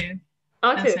 I'll say it. Okay.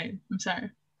 I'll say it. I'm sorry.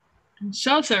 I'm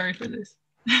so sorry for this.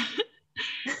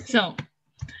 So,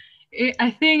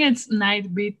 I think it's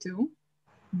knight b2,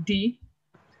 D.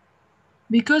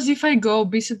 Because if I go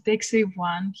bishop takes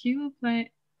a1, he will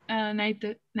play knight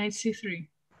c3.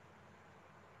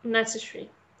 Knight c3.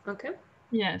 Okay.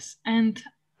 Yes, and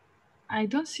I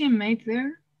don't see a mate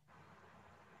there.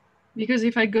 Because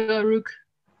if I go rook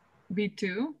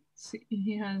b2,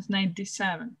 he has knight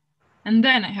d7. And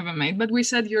then I have a mate. But we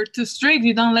said you're too strict,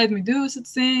 you don't let me do such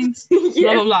things. Yes.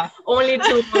 Blah, blah, blah. Only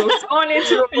two moves. Only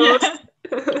two moves.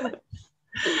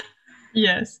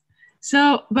 Yes.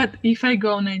 So, but if I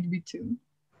go knight b2,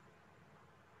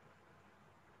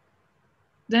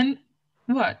 then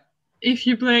what? If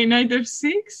you play knight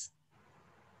f6,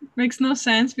 makes no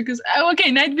sense because, okay,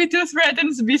 knight b2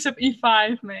 threatens bishop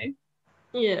e5, mate.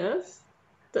 Yes.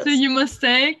 So you must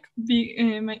take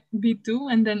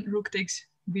b2 and then rook takes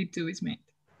b2 is mate.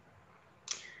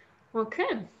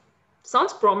 Okay.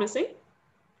 Sounds promising.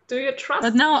 Do you trust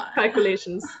but now,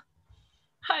 calculations?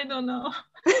 I don't know.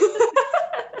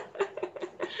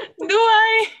 Do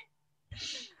I?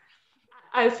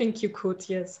 I think you could,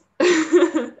 yes.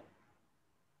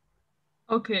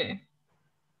 Okay.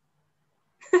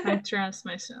 I trust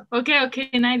myself. Okay,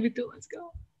 knight b2, let's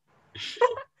go.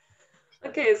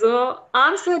 Okay, so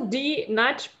answer D,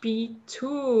 knight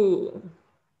b2.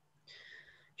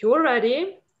 You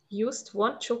already used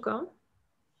one joker.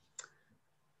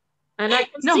 And I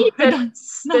can see that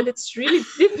it's really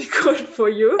difficult for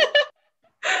you.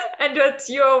 And that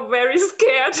you're very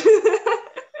scared.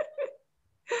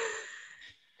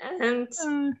 And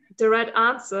the right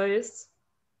answer is...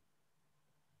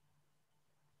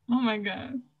 Oh my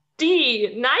God.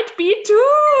 D, knight b2.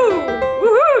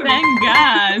 Woohoo! Thank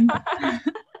God.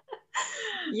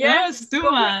 Yes, that was too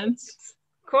much.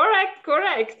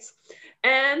 Correct.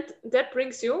 And that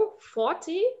brings you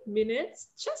 40 minutes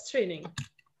chess training.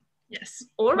 Yes.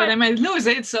 All right. But I might lose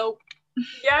it, so...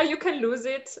 Yeah, you can lose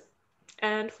it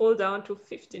and fall down to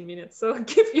 15 minutes. So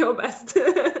give your best.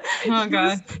 Oh,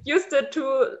 God. Use the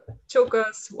two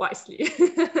jokers wisely.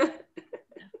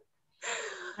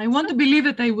 I want to believe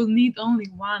that I will need only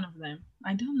one of them.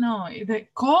 I don't know. The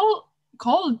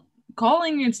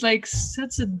calling, it's like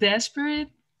such a desperate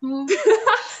move.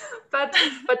 but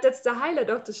that's the highlight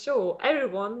of the show.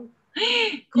 Everyone.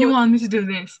 You want me to do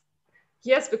this?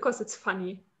 Yes, because it's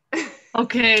funny.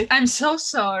 Okay, I'm so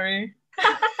sorry.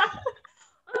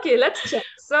 Okay, let's check.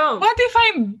 So what if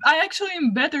I actually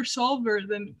am better solver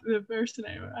than the person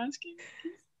I was asking?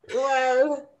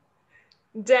 Well,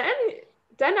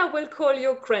 then I will call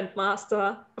you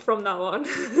grandmaster from now on.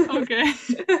 Okay.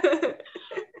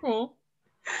 Cool.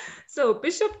 So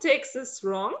bishop takes is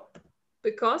wrong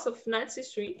because of knight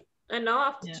c3, and now I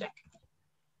have to check.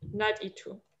 Knight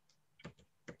e2,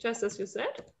 just as you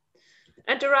said.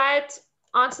 And the right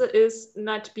answer is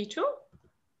knight b2.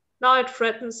 Now it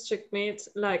threatens checkmate,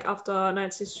 like after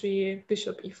knight c3,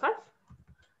 bishop e5.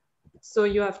 So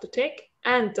you have to take,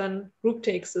 and then rook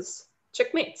takes this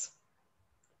checkmate.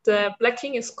 The black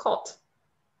king is caught.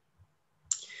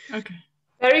 Okay.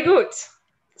 Very good.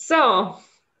 So,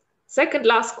 second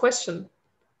last question.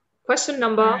 Question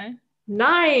number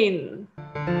 9.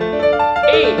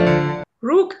 A,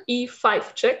 rook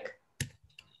e5 check.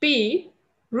 B,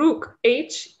 rook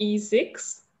h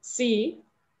e6. C,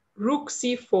 rook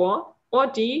c4. Or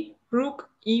D, rook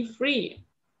e3.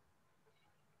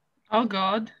 Oh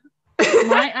God,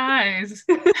 my eyes.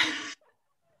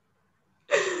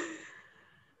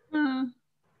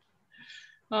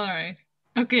 All right.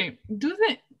 Okay. Do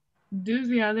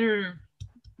the other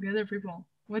people?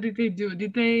 What did they do?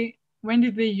 When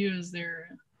did they use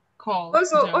their call?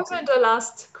 Also in the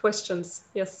last questions,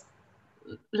 yes.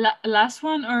 Last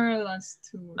one or last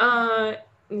two?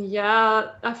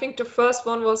 Yeah, I think the first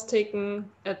one was taken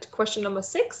at question number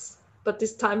 6, but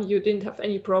this time you didn't have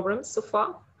any problems so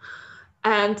far.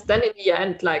 And then in the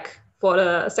end, like for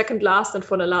the second last and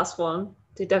for the last one,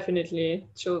 they definitely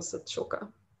chose a joker.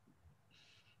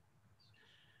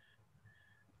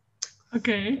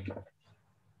 Okay.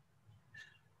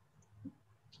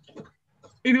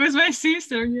 It was my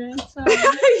sister, yes.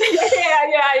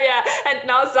 Yeah. And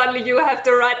now suddenly you have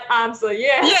the right answer,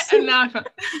 yes. Yeah, enough.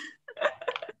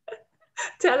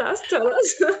 Tell us.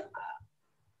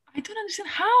 I don't understand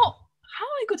how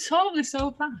I could solve this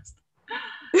so fast.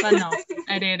 But no,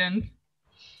 I didn't.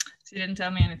 She didn't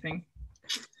tell me anything.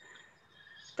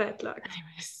 Bad luck.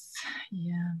 Anyways,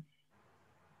 yeah.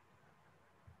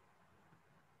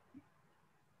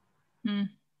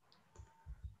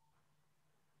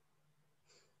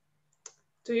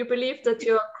 Do you believe that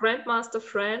your grandmaster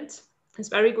friend is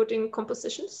very good in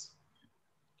compositions?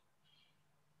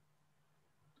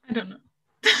 I don't know.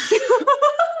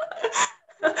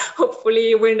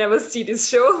 Hopefully we'll never see this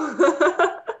show.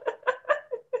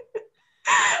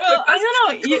 Well, I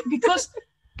don't know, because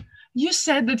you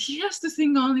said that he has to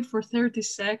think only for 30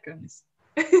 seconds.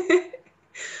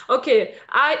 Okay,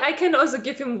 I can also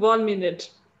give him 1 minute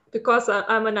because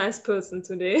I'm a nice person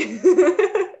today.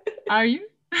 Are you?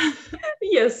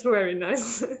 Yes, very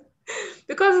nice.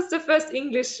 Because it's the first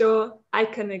English show, I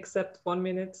can accept 1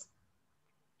 minute.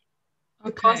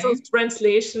 Okay. Because of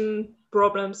translation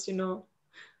problems, you know.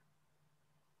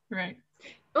 Right.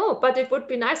 Oh, but it would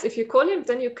be nice if you call him,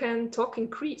 then you can talk in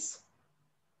Greece.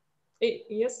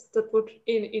 Yes, that would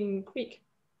in Greek.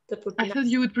 That would be nice. I thought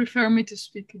you would prefer me to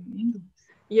speak in English.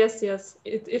 Yes,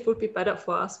 it would be better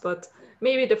for us, but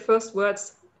maybe the first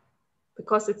words,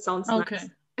 because it sounds nice.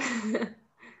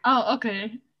 Oh,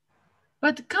 okay.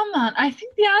 But come on, I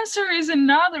think the answer is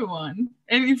another one,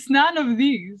 and it's none of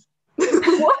these.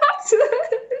 What?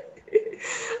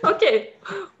 Okay,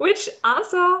 which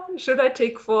answer should I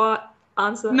take for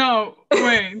answer? No,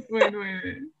 wait.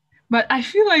 But I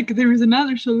feel like there is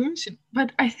another solution.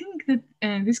 But I think that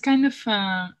this kind of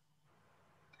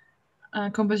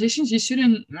compositions you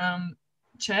shouldn't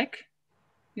check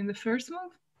in the first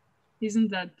move.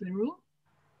 Isn't that the rule?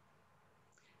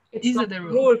 It's not the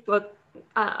rule, but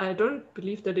I don't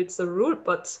believe that it's a rule,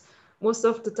 but most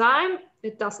of the time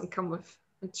it doesn't come with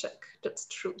a check. That's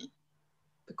true.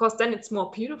 Because then it's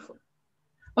more beautiful.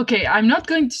 Okay, I'm not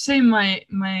going to say my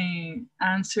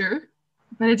answer,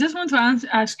 but I just want to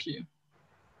ask you.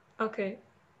 Okay.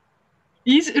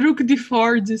 Is rook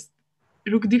d4 just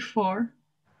rook d4?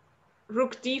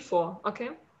 Rook d4, okay.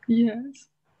 Yes.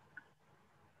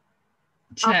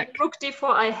 Check. After rook d4,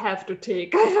 I have to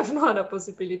take. I have no other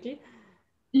possibility.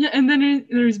 Yeah, and then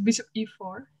there's bishop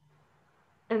e4.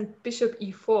 And bishop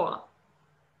e4.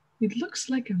 It looks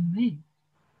like a main.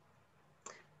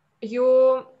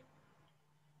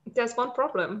 There's one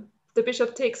problem. The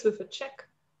bishop takes with a check.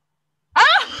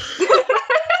 Ah!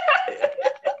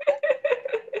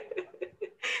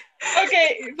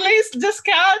 Okay, please just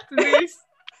cut this.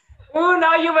 Oh,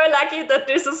 now you were lucky that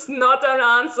this is not an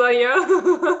answer, yeah.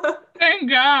 Thank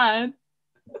God.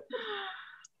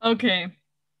 Okay.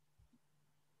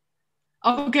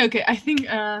 Okay. I think.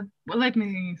 Well, let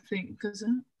me think, because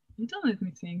you don't let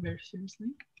me think very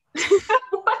seriously.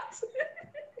 What?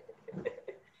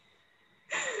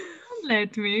 Don't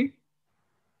let me.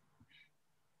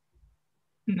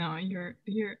 No, you're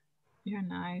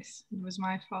nice. It was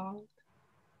my fault.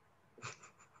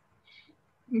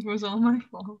 It was all my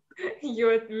fault.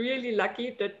 You're really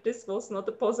lucky that this was not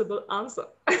a possible answer.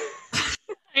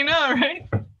 I know, right?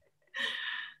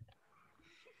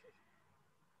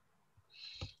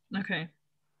 Okay.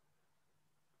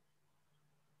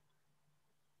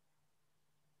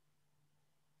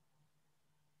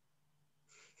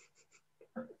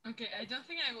 Okay, I don't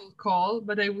think I will call,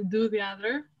 but I will do the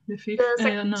other. The fifth. The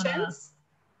second No. chance?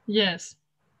 Yes.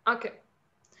 Okay.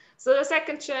 So the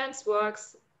second chance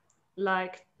works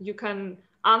like you can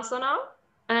answer now,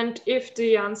 and if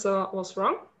the answer was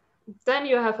wrong, then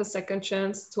you have a second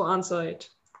chance to answer it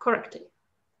correctly.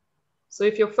 So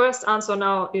if your first answer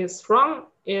now is wrong,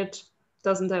 it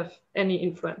doesn't have any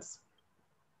influence.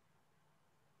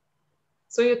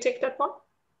 So you take that one?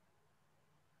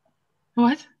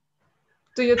 What?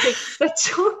 Do you take that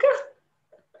joker?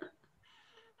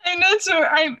 I'm not sure.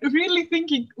 I'm really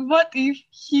thinking, what if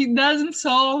he doesn't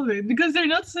solve it? Because they're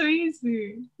not so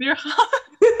easy. They're hard.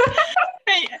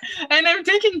 Hey, and I'm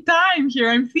taking time here.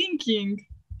 I'm thinking.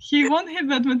 He won't have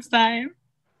that much time.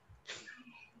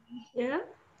 Yeah.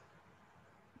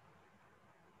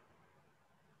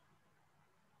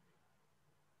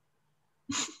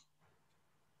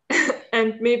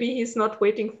 And maybe he's not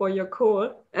waiting for your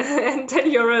call, and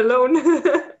then you're alone.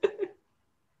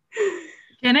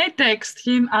 Can I text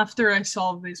him after I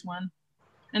solve this one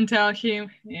and tell him,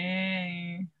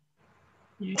 hey,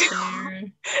 you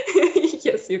here?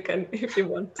 Yes, you can if you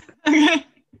want. Okay.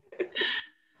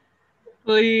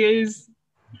 Please.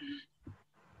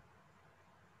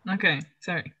 Okay,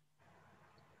 sorry.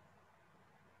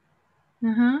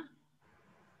 Uh-huh.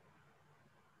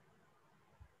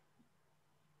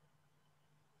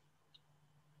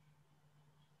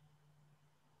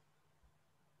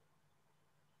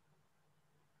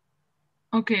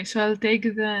 Okay, so I'll take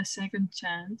the second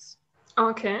chance.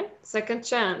 Okay, second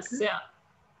chance, yeah.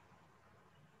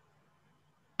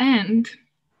 And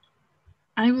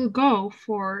I will go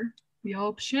for the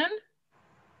option.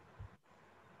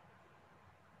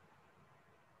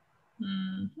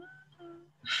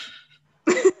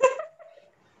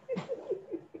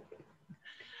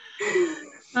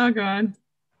 Oh God,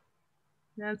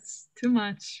 that's too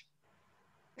much.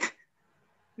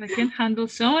 I can't handle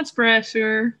so much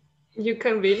pressure. You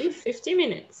can win 50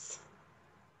 minutes.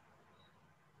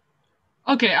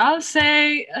 Okay, I'll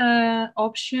say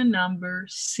option number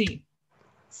C.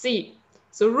 C.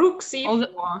 So rook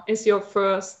c4 is your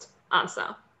first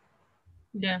answer.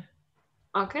 Yeah.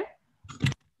 Okay.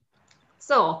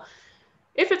 So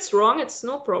if it's wrong, it's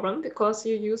no problem because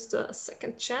you used a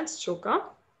second chance joker.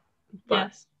 But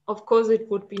yes. Of course, it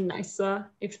would be nicer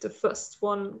if the first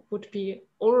one would be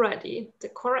already the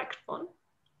correct one.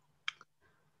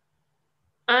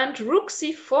 And rook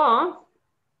c4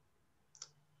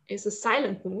 is a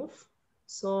silent move.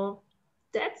 So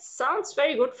that sounds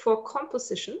very good for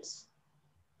compositions.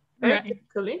 Very right.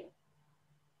 typically.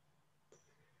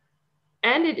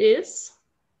 And it is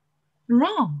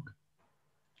wrong.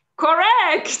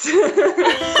 Correct.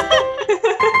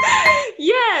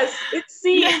 Yes, it's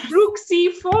C. Yes. Rook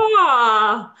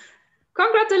c4.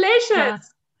 Congratulations. Yeah.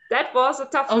 That was a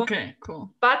tough one. Okay,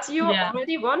 cool. But you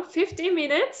already won 50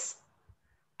 minutes.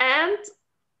 And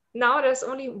now there's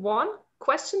only one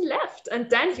question left. And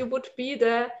then you would be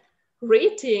the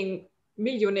rating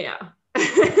millionaire.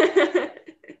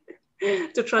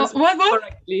 To translate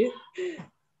correctly.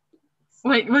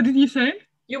 Wait, what did you say?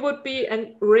 You would be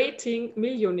a rating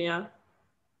millionaire.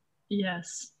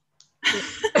 Yes.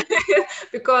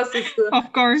 Because it's the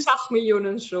of course.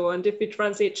 Schachmillionenshow. And if we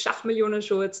translate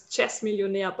Schachmillionenshow, it's chess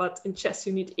millionaire, but in chess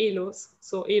you need Elos.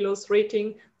 So Elos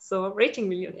rating, so rating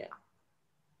millionaire.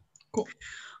 Cool.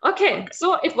 Okay,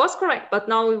 so it was correct, but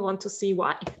now we want to see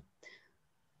why.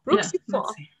 Rook c4.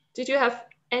 Did you have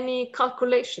any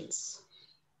calculations?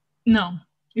 No,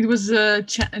 it was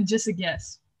just a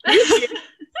guess.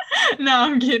 No,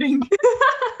 I'm kidding.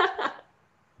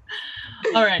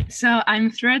 All right, so I'm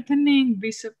threatening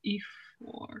bishop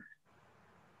e4.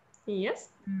 Yes.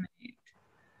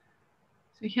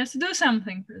 So he has to do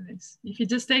something for this. If he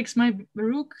just takes my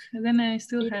rook, then I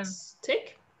still have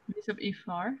take bishop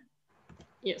e4.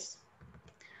 Yes.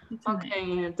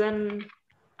 Okay, then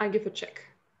I give a check.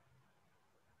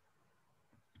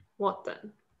 What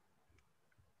then?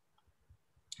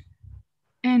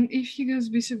 And if he goes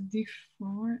bishop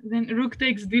d4, then rook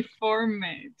takes d4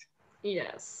 mate.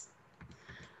 Yes.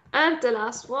 And the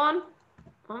last one,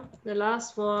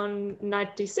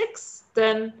 knight d6.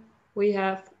 Then we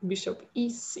have bishop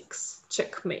e6,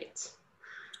 checkmate.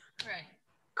 Right.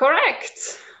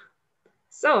 Correct.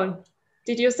 So,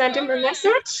 did you send him a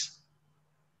message?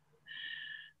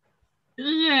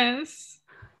 Yes.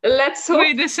 Let's hope.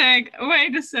 Wait a sec.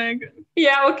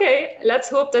 Yeah, okay. Let's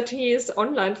hope that he is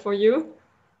online for you.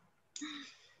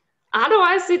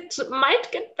 Otherwise, it might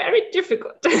get very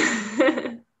difficult.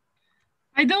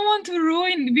 I don't want to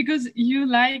ruin because you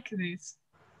like this.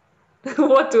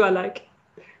 What do I like?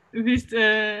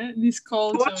 this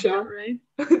culture, Torture. right?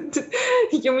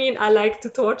 You mean I like to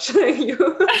torture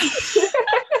you?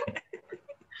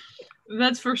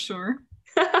 That's for sure.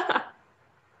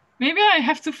 Maybe I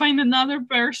have to find another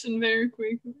person very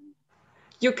quickly.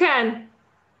 You can.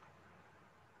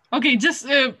 Okay, just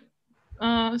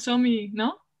show me.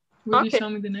 No? Will you show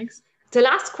me the next? The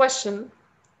last question,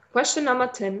 question number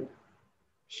 10.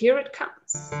 Here it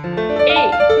comes.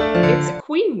 A, it's a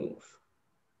queen move.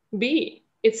 B,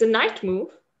 it's a knight move.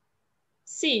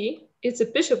 C, it's a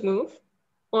bishop move.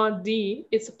 Or D,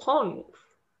 it's a pawn move.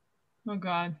 Oh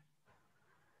God.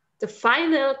 The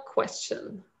final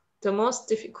question, the most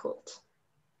difficult.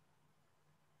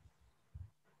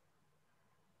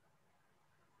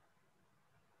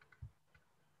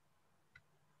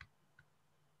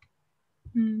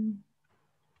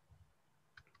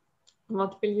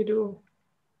 What will you do?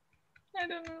 I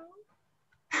don't know.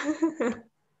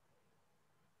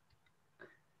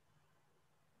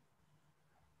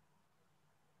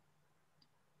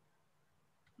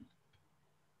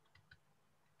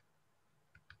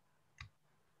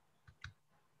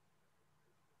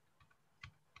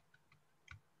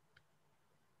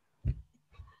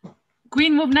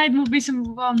 Queen move, knight move, bishop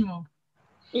move, pawn move.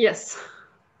 Yes,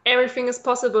 everything is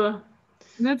possible.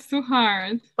 That's too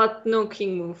hard. But no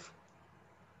king move.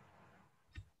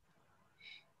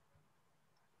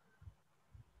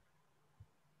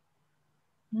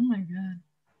 Oh my God.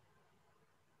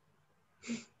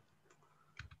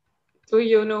 Do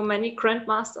you know many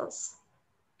grandmasters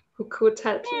who could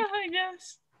help you? Yeah, I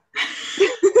guess.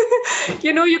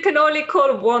 You know, you can only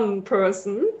call one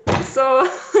person. So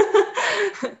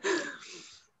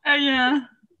Yeah.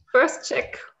 First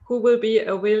check who will be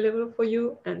available for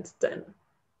you, and then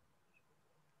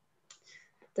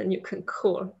you can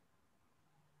call.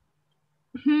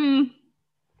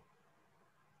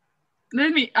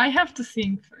 I have to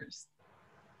think first.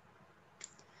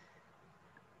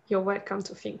 You're welcome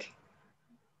to think.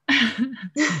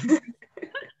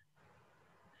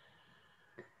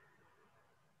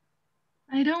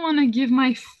 I don't want to give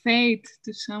my fate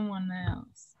to someone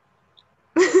else.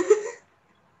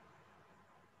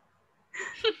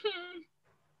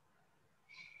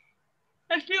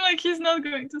 I feel like he's not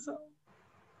going to solve.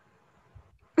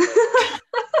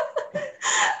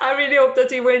 I really hope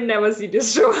that he will never see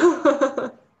this show.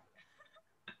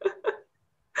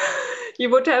 You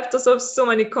would have to solve so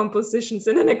many compositions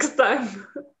in the next time.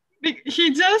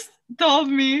 He just told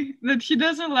me that he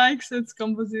doesn't like such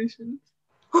compositions.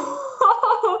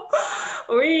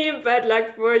 We bad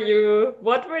luck for you.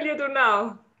 What will you do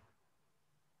now?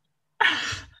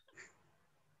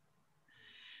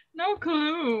 No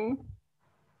clue.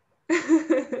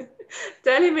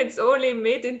 Tell him it's only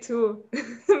made in two.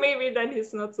 Maybe then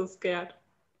he's not so scared.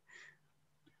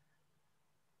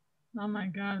 Oh my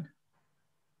God.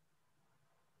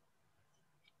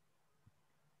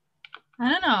 I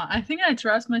don't know. I think I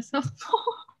trust myself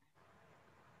more.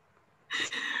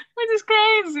 Which is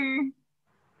crazy.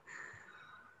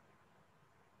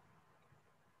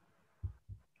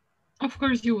 Of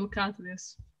course you will cut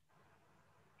this.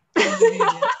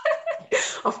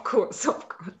 Of course, of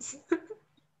course.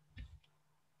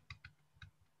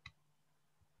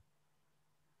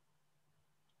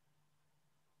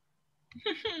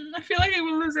 I feel like I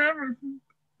will lose everything.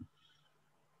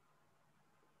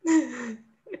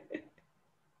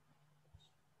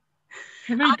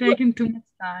 Have I taken too much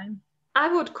time?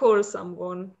 I would call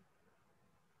someone.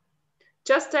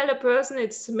 Just tell a person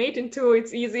it's made in two,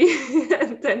 it's easy,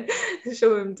 and then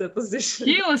show him the position.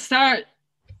 He will start.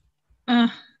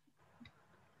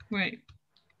 Wait.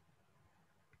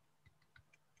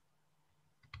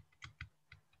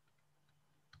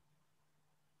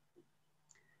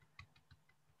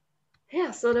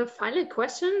 Yeah, so the final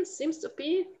question seems to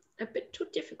be a bit too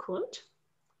difficult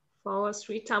for our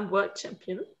three-time world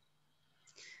champion.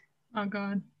 Oh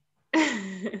God.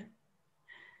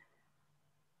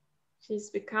 She's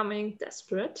becoming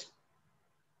desperate.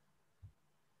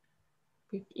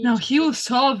 No, he will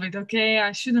solve it, okay?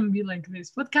 I shouldn't be like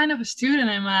this. What kind of a student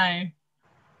am I?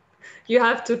 You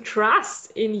have to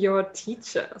trust in your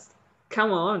teachers.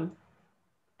 Come on.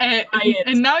 And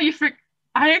now you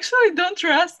I actually don't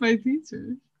trust my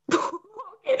teacher.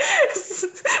 Okay.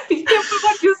 Be careful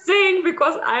what you're saying,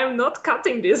 because I'm not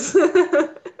cutting this.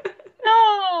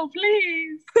 No,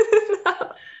 please.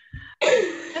 No.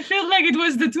 I feel like it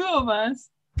was the two of us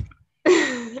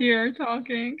here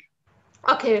talking.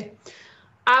 Okay.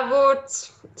 I would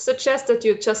suggest that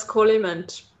you just call him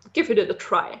and give it a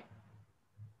try.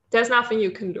 There's nothing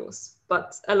you can lose,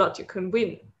 but a lot you can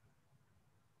win.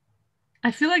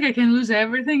 I feel like I can lose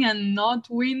everything and not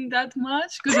win that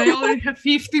much because I already have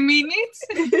 50 minutes.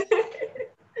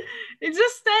 It's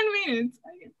just 10 minutes.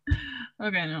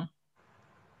 Okay, no.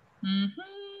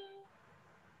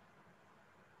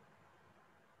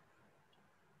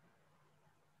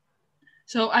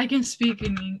 So I can speak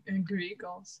in Greek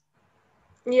also.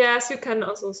 Yes, you can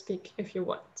also speak if you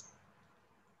want.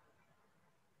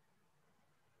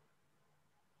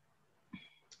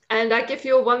 And I give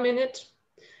you 1 minute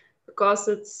because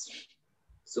it's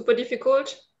super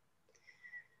difficult.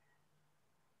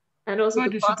 And also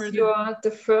because you are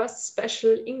the first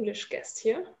special English guest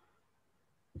here.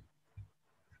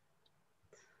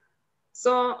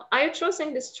 So are you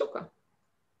choosing this joker?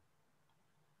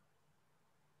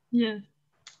 Yes.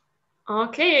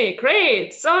 Okay,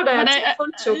 great. So the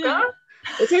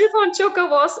telephone joker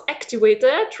was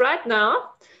activated right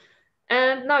now.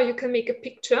 And now you can make a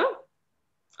picture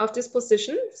of this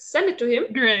position, send it to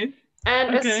him. Great.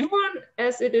 And as soon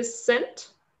as it is sent,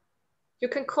 you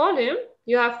can call him.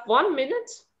 You have 1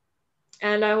 minute,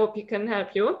 and I hope he can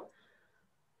help you.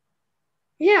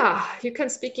 Yeah, you can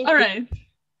speak in All right.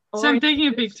 So I'm taking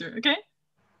a picture, okay?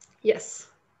 Yes.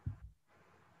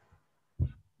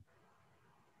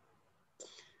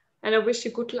 And I wish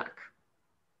you good luck.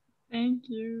 Thank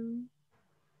you.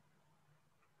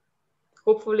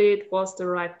 Hopefully it was the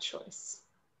right choice.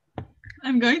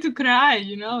 I'm going to cry,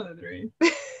 you know that, right?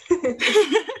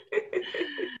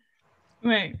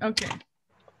 Wait, okay.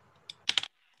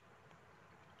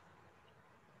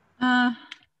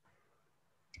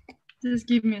 Just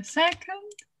give me a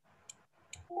second.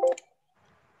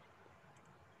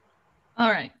 All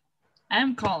right.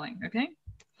 I'm calling, okay?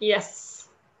 Yes.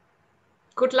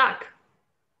 Good luck.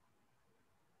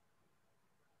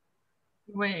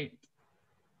 Wait.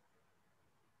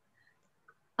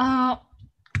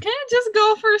 Can I just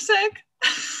go for a sec?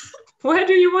 Where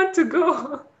do you want to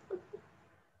go?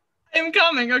 I'm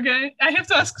coming, okay? I have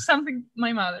to ask something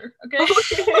my mother, okay?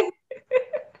 Okay.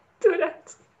 Do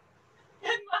that.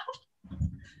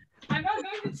 I'm not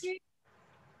going to see.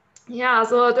 Yeah,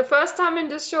 so the first time in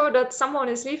this show that someone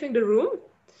is leaving the room,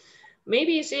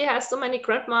 maybe she has so many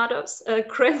grandmasters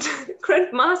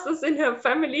in her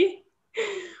family,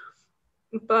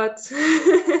 but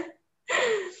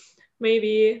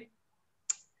maybe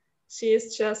she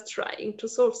is just trying to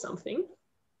solve something.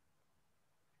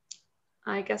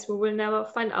 I guess we will never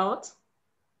find out.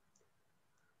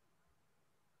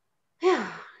 Yeah,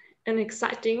 an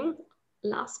exciting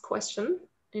last question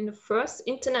in the first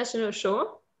international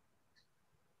show.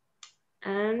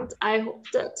 And I hope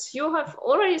that you have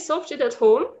already solved it at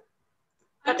home.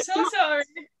 I'm so sorry.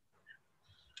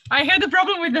 I had a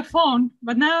problem with the phone,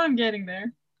 but now I'm getting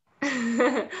there.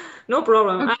 No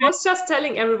problem. Okay. I was just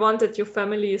telling everyone that your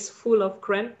family is full of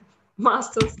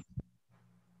grandmasters.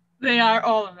 They are,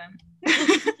 all of them.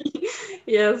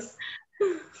 Yes.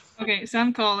 Okay, so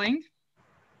I'm calling.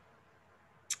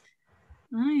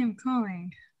 I am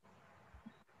calling.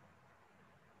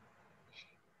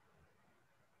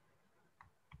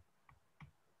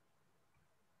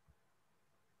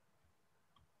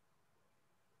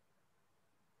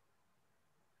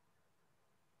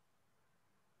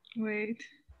 Wait.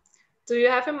 Do you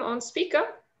have him on speaker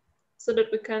so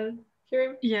that we can hear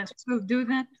him? Yes, we'll do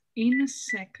that in a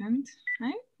second.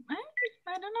 I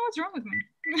don't know what's wrong with me.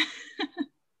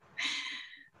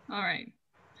 All right.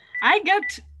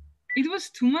 It was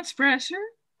too much pressure.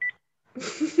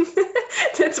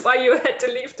 That's why you had to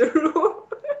leave the room.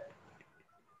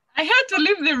 I had to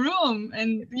leave the room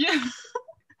and yeah.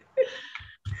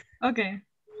 Okay.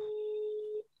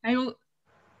 I will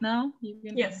now you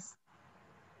can. Yes.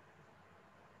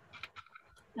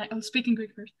 I'll speak in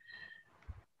Greek first.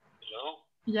 Hello.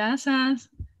 Γεια σας.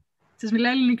 Σας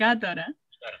μιλάω ελληνικά τώρα.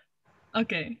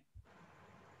 Okay.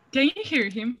 Can you hear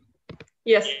him?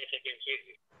 Yes, Yes. I can hear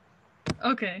you.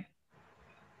 Okay.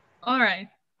 All right.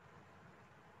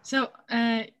 So,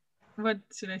 what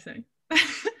should I say?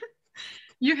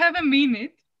 You have a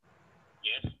minute.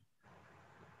 Yes.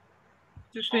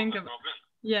 To think about.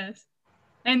 Yes.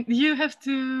 And you have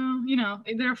to,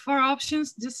 there are 4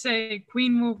 options. Just say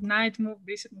queen move, knight move,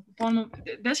 bishop move, pawn move.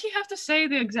 Does he have to say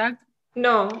the exact?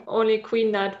 No, only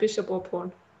queen, knight, bishop, or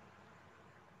pawn.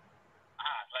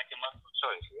 Like a multiple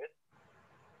choice, yes?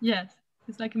 Yes,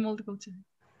 it's like a multiple choice.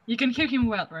 You can hear him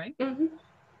well, right? Mm-hmm.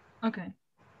 Okay.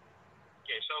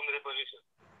 Okay, show me the position.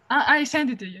 I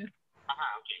sent it to you.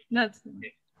 Okay. That's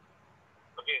okay.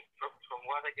 Okay, from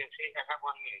what I can see, I have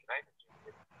 1 minute, right?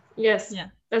 Yes. Yeah.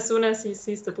 As soon as he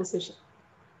sees the position.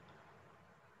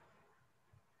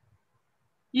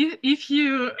 If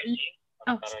you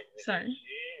oh, sorry.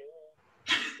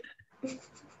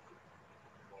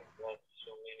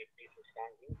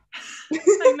 hanging.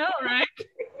 I know, right?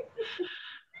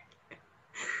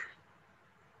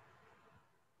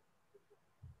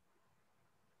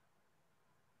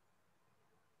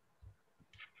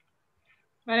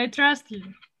 But I trust you.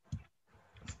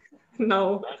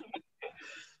 No.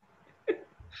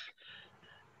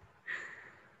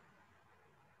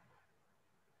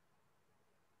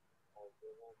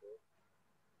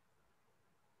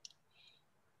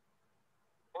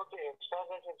 Okay, as far as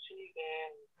I can see,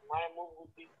 my move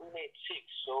would be queen h6,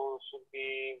 so it should be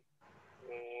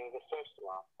the first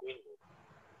one, queen move.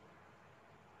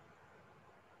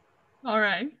 All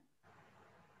right.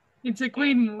 It's a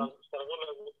queen move. Stavroula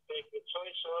would take the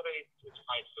choice, or it's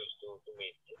my choice to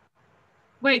make it.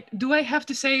 Wait, do I have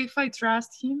to say if I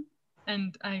trust him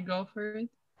and I go for it?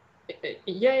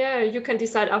 Yeah, you can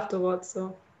decide afterwards.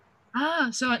 So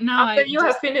So now after you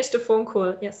have finished the phone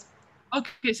call, yes.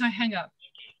 Okay, so I hang up.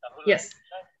 Yes.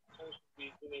 So it should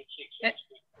be queen h6.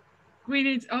 Queen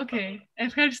is okay.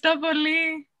 Ευχαριστώ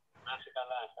πολύ. Να είσαι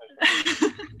καλά, ευχαριστώ.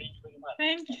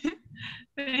 Thank you.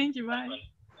 Thank you. Bye.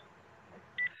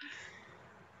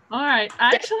 All right.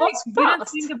 I actually didn't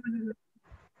think about it.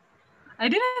 I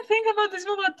didn't think about this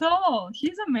move at all.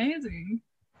 He's amazing.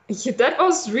 Yeah, that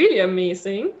was really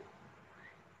amazing.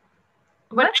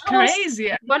 That's crazy.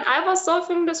 When I was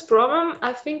solving this problem,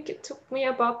 I think it took me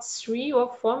about 3 or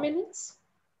 4 minutes.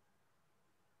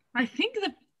 I think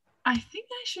I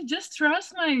should just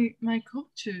trust my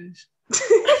coaches.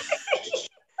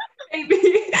 Maybe.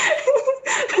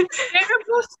 They're a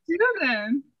good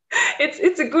student.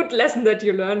 It's a good lesson that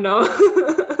you learn now.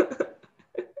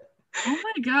 Oh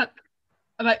my god.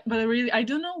 But really, I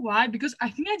don't know why, because I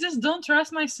think I just don't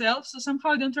trust myself, so somehow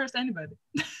I don't trust anybody.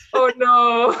 Oh no.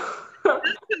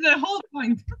 That's the whole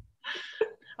point.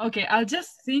 Okay, I'll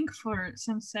just think for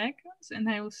some seconds and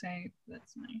I will say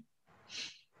that's mine.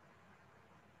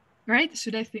 Right?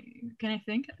 Should I think? Can I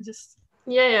think? Just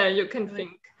Yeah, you can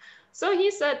think. So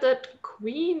he said that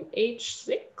queen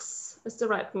h6 is the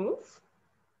right move.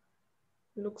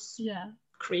 Looks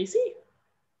crazy.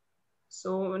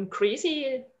 So, and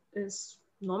crazy is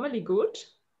normally good.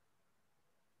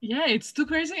 Yeah, it's too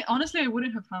crazy. Honestly, I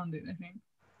wouldn't have found it, I think.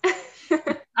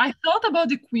 I thought about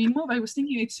the queen move. I was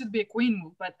thinking it should be a queen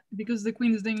move, but because the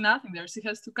queen is doing nothing there, she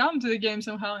has to come to the game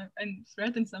somehow and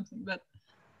threaten something. But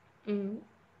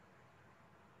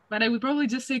I would probably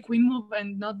just say queen move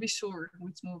and not be sure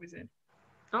which move is it.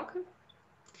 Okay.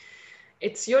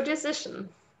 It's your decision.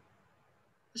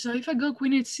 So if I go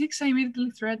queen h6, I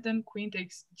immediately threaten queen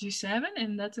takes g7,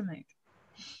 and that's a mate.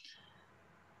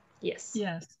 Yes.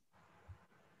 Yes.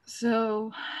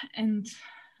 So, and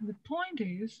the point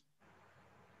is,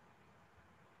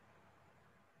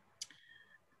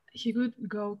 he could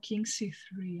go king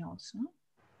c3 also.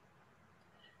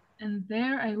 And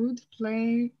there I would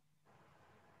play...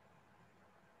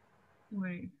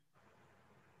 Wait.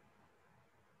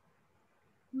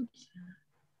 Oops.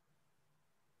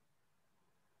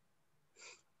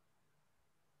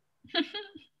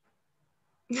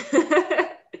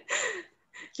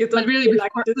 But really,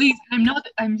 please,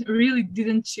 I really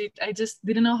didn't cheat. I just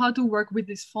didn't know how to work with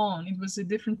this phone. It was a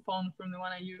different phone from the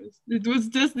one I used. It was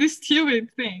just this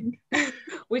stupid thing.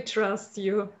 We trust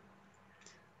you.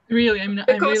 Really,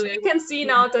 because we can see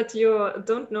now that you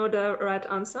don't know the right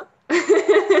answer.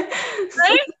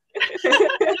 Right?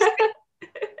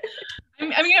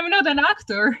 I mean, I'm not an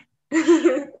actor.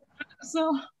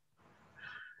 So,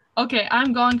 okay,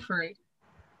 I'm going for it.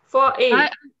 For A.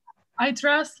 I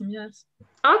trust him, yes.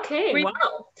 Okay,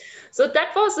 wow. So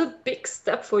that was a big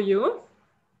step for you.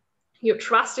 You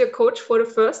trust your coach for the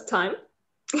first time.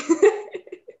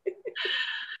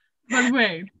 But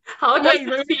wait. How does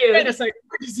it feel? Wait a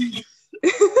second.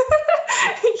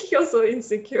 You're so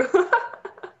insecure.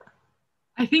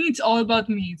 I think it's all about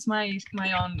me. It's my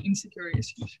own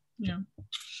insecurities. You know,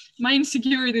 my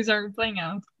insecurities are playing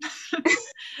out.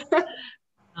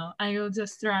 No, I will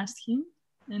just trust him,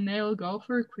 and I will go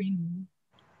for queen move.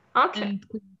 Okay. And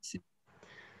queen c.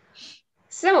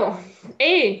 So,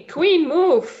 A, queen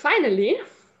move, finally.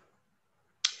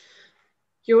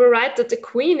 You were right that the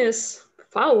queen is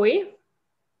far away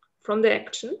from the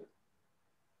action.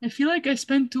 I feel like I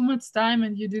spent too much time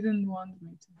and you didn't want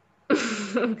me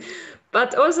to.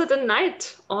 But also the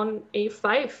knight on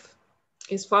A5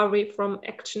 is far away from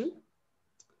action.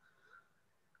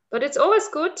 But it's always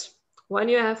good when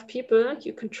you have people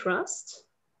you can trust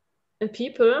and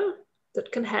people that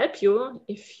can help you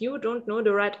if you don't know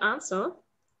the right answer.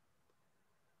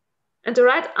 And the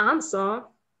right answer,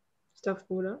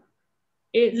 Stavroula,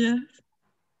 is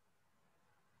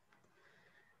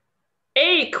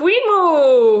A, queen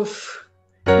move.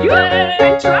 You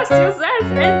can trust yourself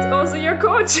and also your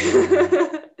coach.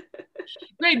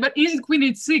 Wait, but isn't queen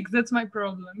h6? That's my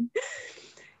problem.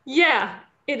 Yeah,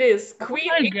 it is. Queen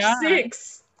my God.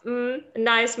 h6.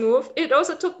 Nice move. It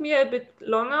also took me a bit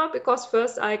longer because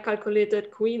first I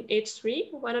calculated queen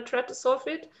h3 when I tried to solve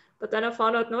it, but then I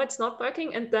found out, no, it's not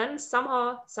working. And then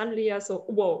somehow suddenly I saw,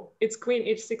 whoa, it's queen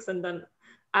h6. And then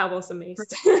I was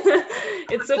amazed.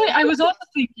 I was also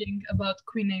thinking about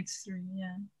queen h3,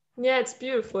 yeah. Yeah, it's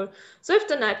beautiful. So if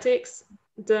the knight takes,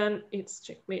 then it's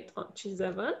checkmate on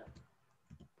g7.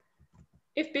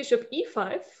 If bishop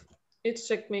e5, it's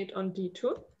checkmate on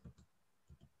d2.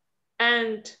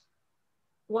 And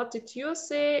what did you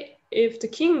say? If the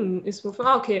king is moving,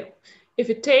 okay. If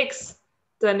it takes,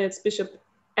 then it's bishop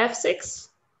f6.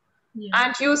 Yeah.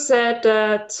 And you said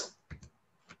that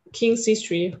king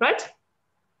c3, right?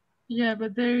 Yeah,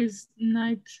 but there is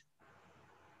knight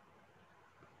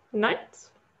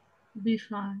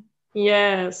b5.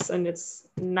 Yes, and it's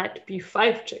knight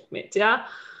b5 checkmate, yeah?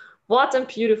 What a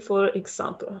beautiful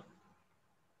example.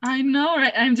 I know,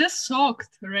 right? I'm just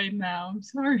shocked right now. I'm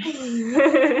sorry.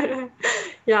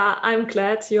 Yeah, I'm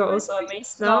glad you're also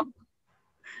amazed now.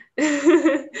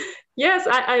 Yes,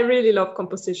 I really love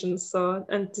compositions,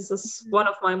 and this is one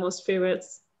of my most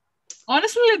favorites.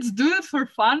 Honestly, let's do it for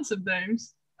fun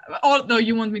sometimes. Although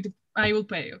you want me to, I will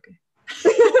pay, okay.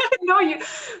 No,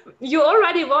 you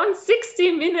already won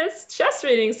 60 minutes chess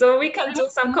reading, so we can do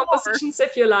some compositions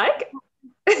if you like.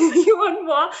 You want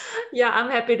more? Yeah, I'm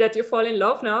happy that you fall in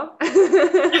love now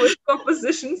with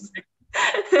compositions.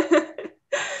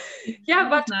 Yeah,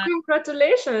 but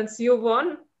congratulations, you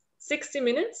won 60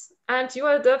 minutes and you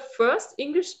are the first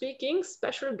English-speaking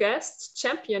special guest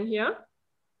champion here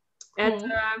at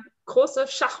the große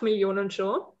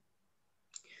Schachmillionenshow.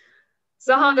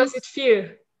 So how does it feel?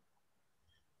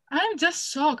 I'm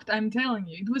just shocked, I'm telling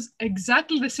you. It was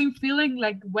exactly the same feeling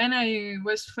like when I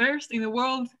was first in the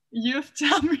World Youth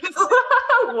Champions.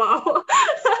 Wow.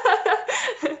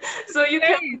 So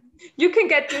you can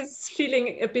get this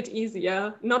feeling a bit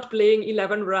easier, not playing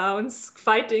 11 rounds,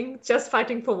 just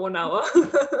fighting for 1 hour.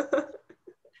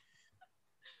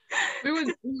 We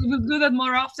will do that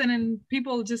more often, and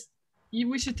people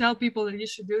we should tell people that you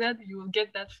should do that. You will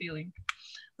get that feeling.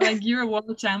 Like you're a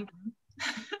world champion.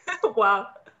 Wow.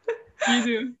 You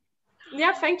do.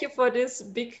 Yeah, thank you for this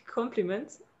big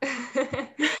compliment.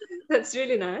 That's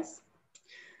really nice.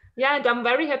 Yeah, and I'm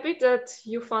very happy that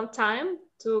you found time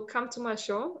to come to my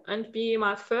show and be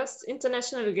my first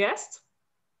international guest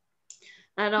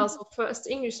and also first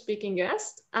English-speaking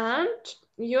guest. And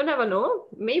you never know,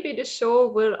 maybe the show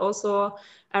will also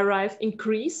arrive in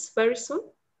Greece very soon.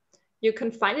 You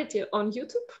can find it on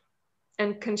YouTube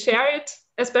and can share it,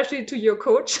 especially to your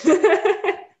coach.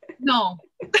 No.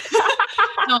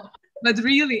 No, but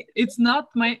really, it's not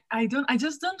I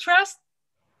just don't trust.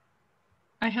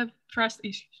 I have trust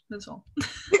issues, that's all.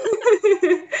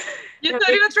 You don't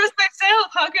even trust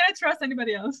myself. How can I trust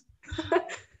anybody else?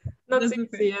 Not easy,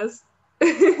 yes.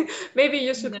 Maybe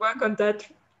you should work on that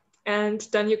and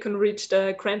then you can reach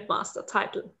the Grandmaster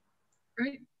title.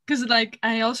 Right, because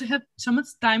I also have so much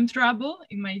time trouble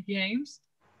in my games,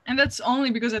 and that's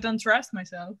only because I don't trust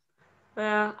myself.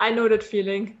 I know that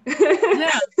feeling.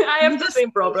 Yeah, I have the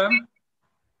same problem.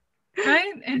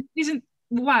 Right? And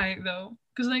why though?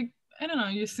 Because I don't know,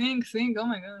 you think, oh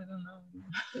my God, I don't know.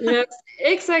 Yes,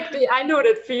 exactly. I know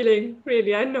that feeling.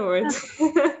 Really, I know it.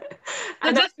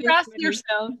 And just trust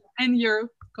yourself and your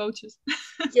coaches.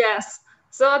 Yes.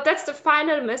 So that's the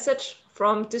final message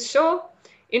from this show.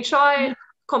 Enjoy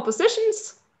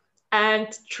compositions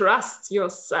and trust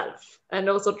yourself and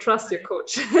also trust your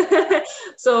coach.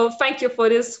 So thank you for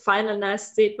this final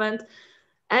nice statement.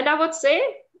 And I would say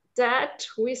that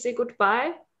we say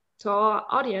goodbye to our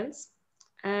audience.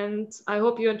 And I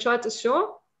hope you enjoyed the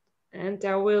show. And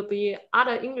there will be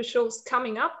other English shows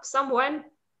coming up somewhere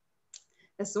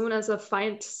as soon as I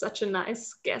find such a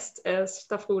nice guest as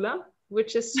Stavroula,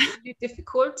 which is really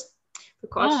difficult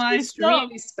because she's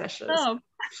really special. I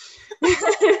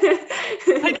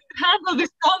can handle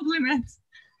this compliment.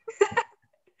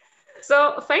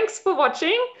 So thanks for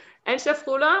watching. And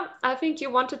Stavroula, I think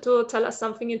you wanted to tell us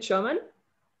something in German.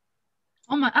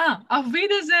 Auf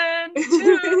Wiedersehen.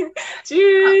 Tschüss.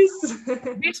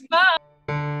 Tschüss. Bis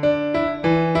bald.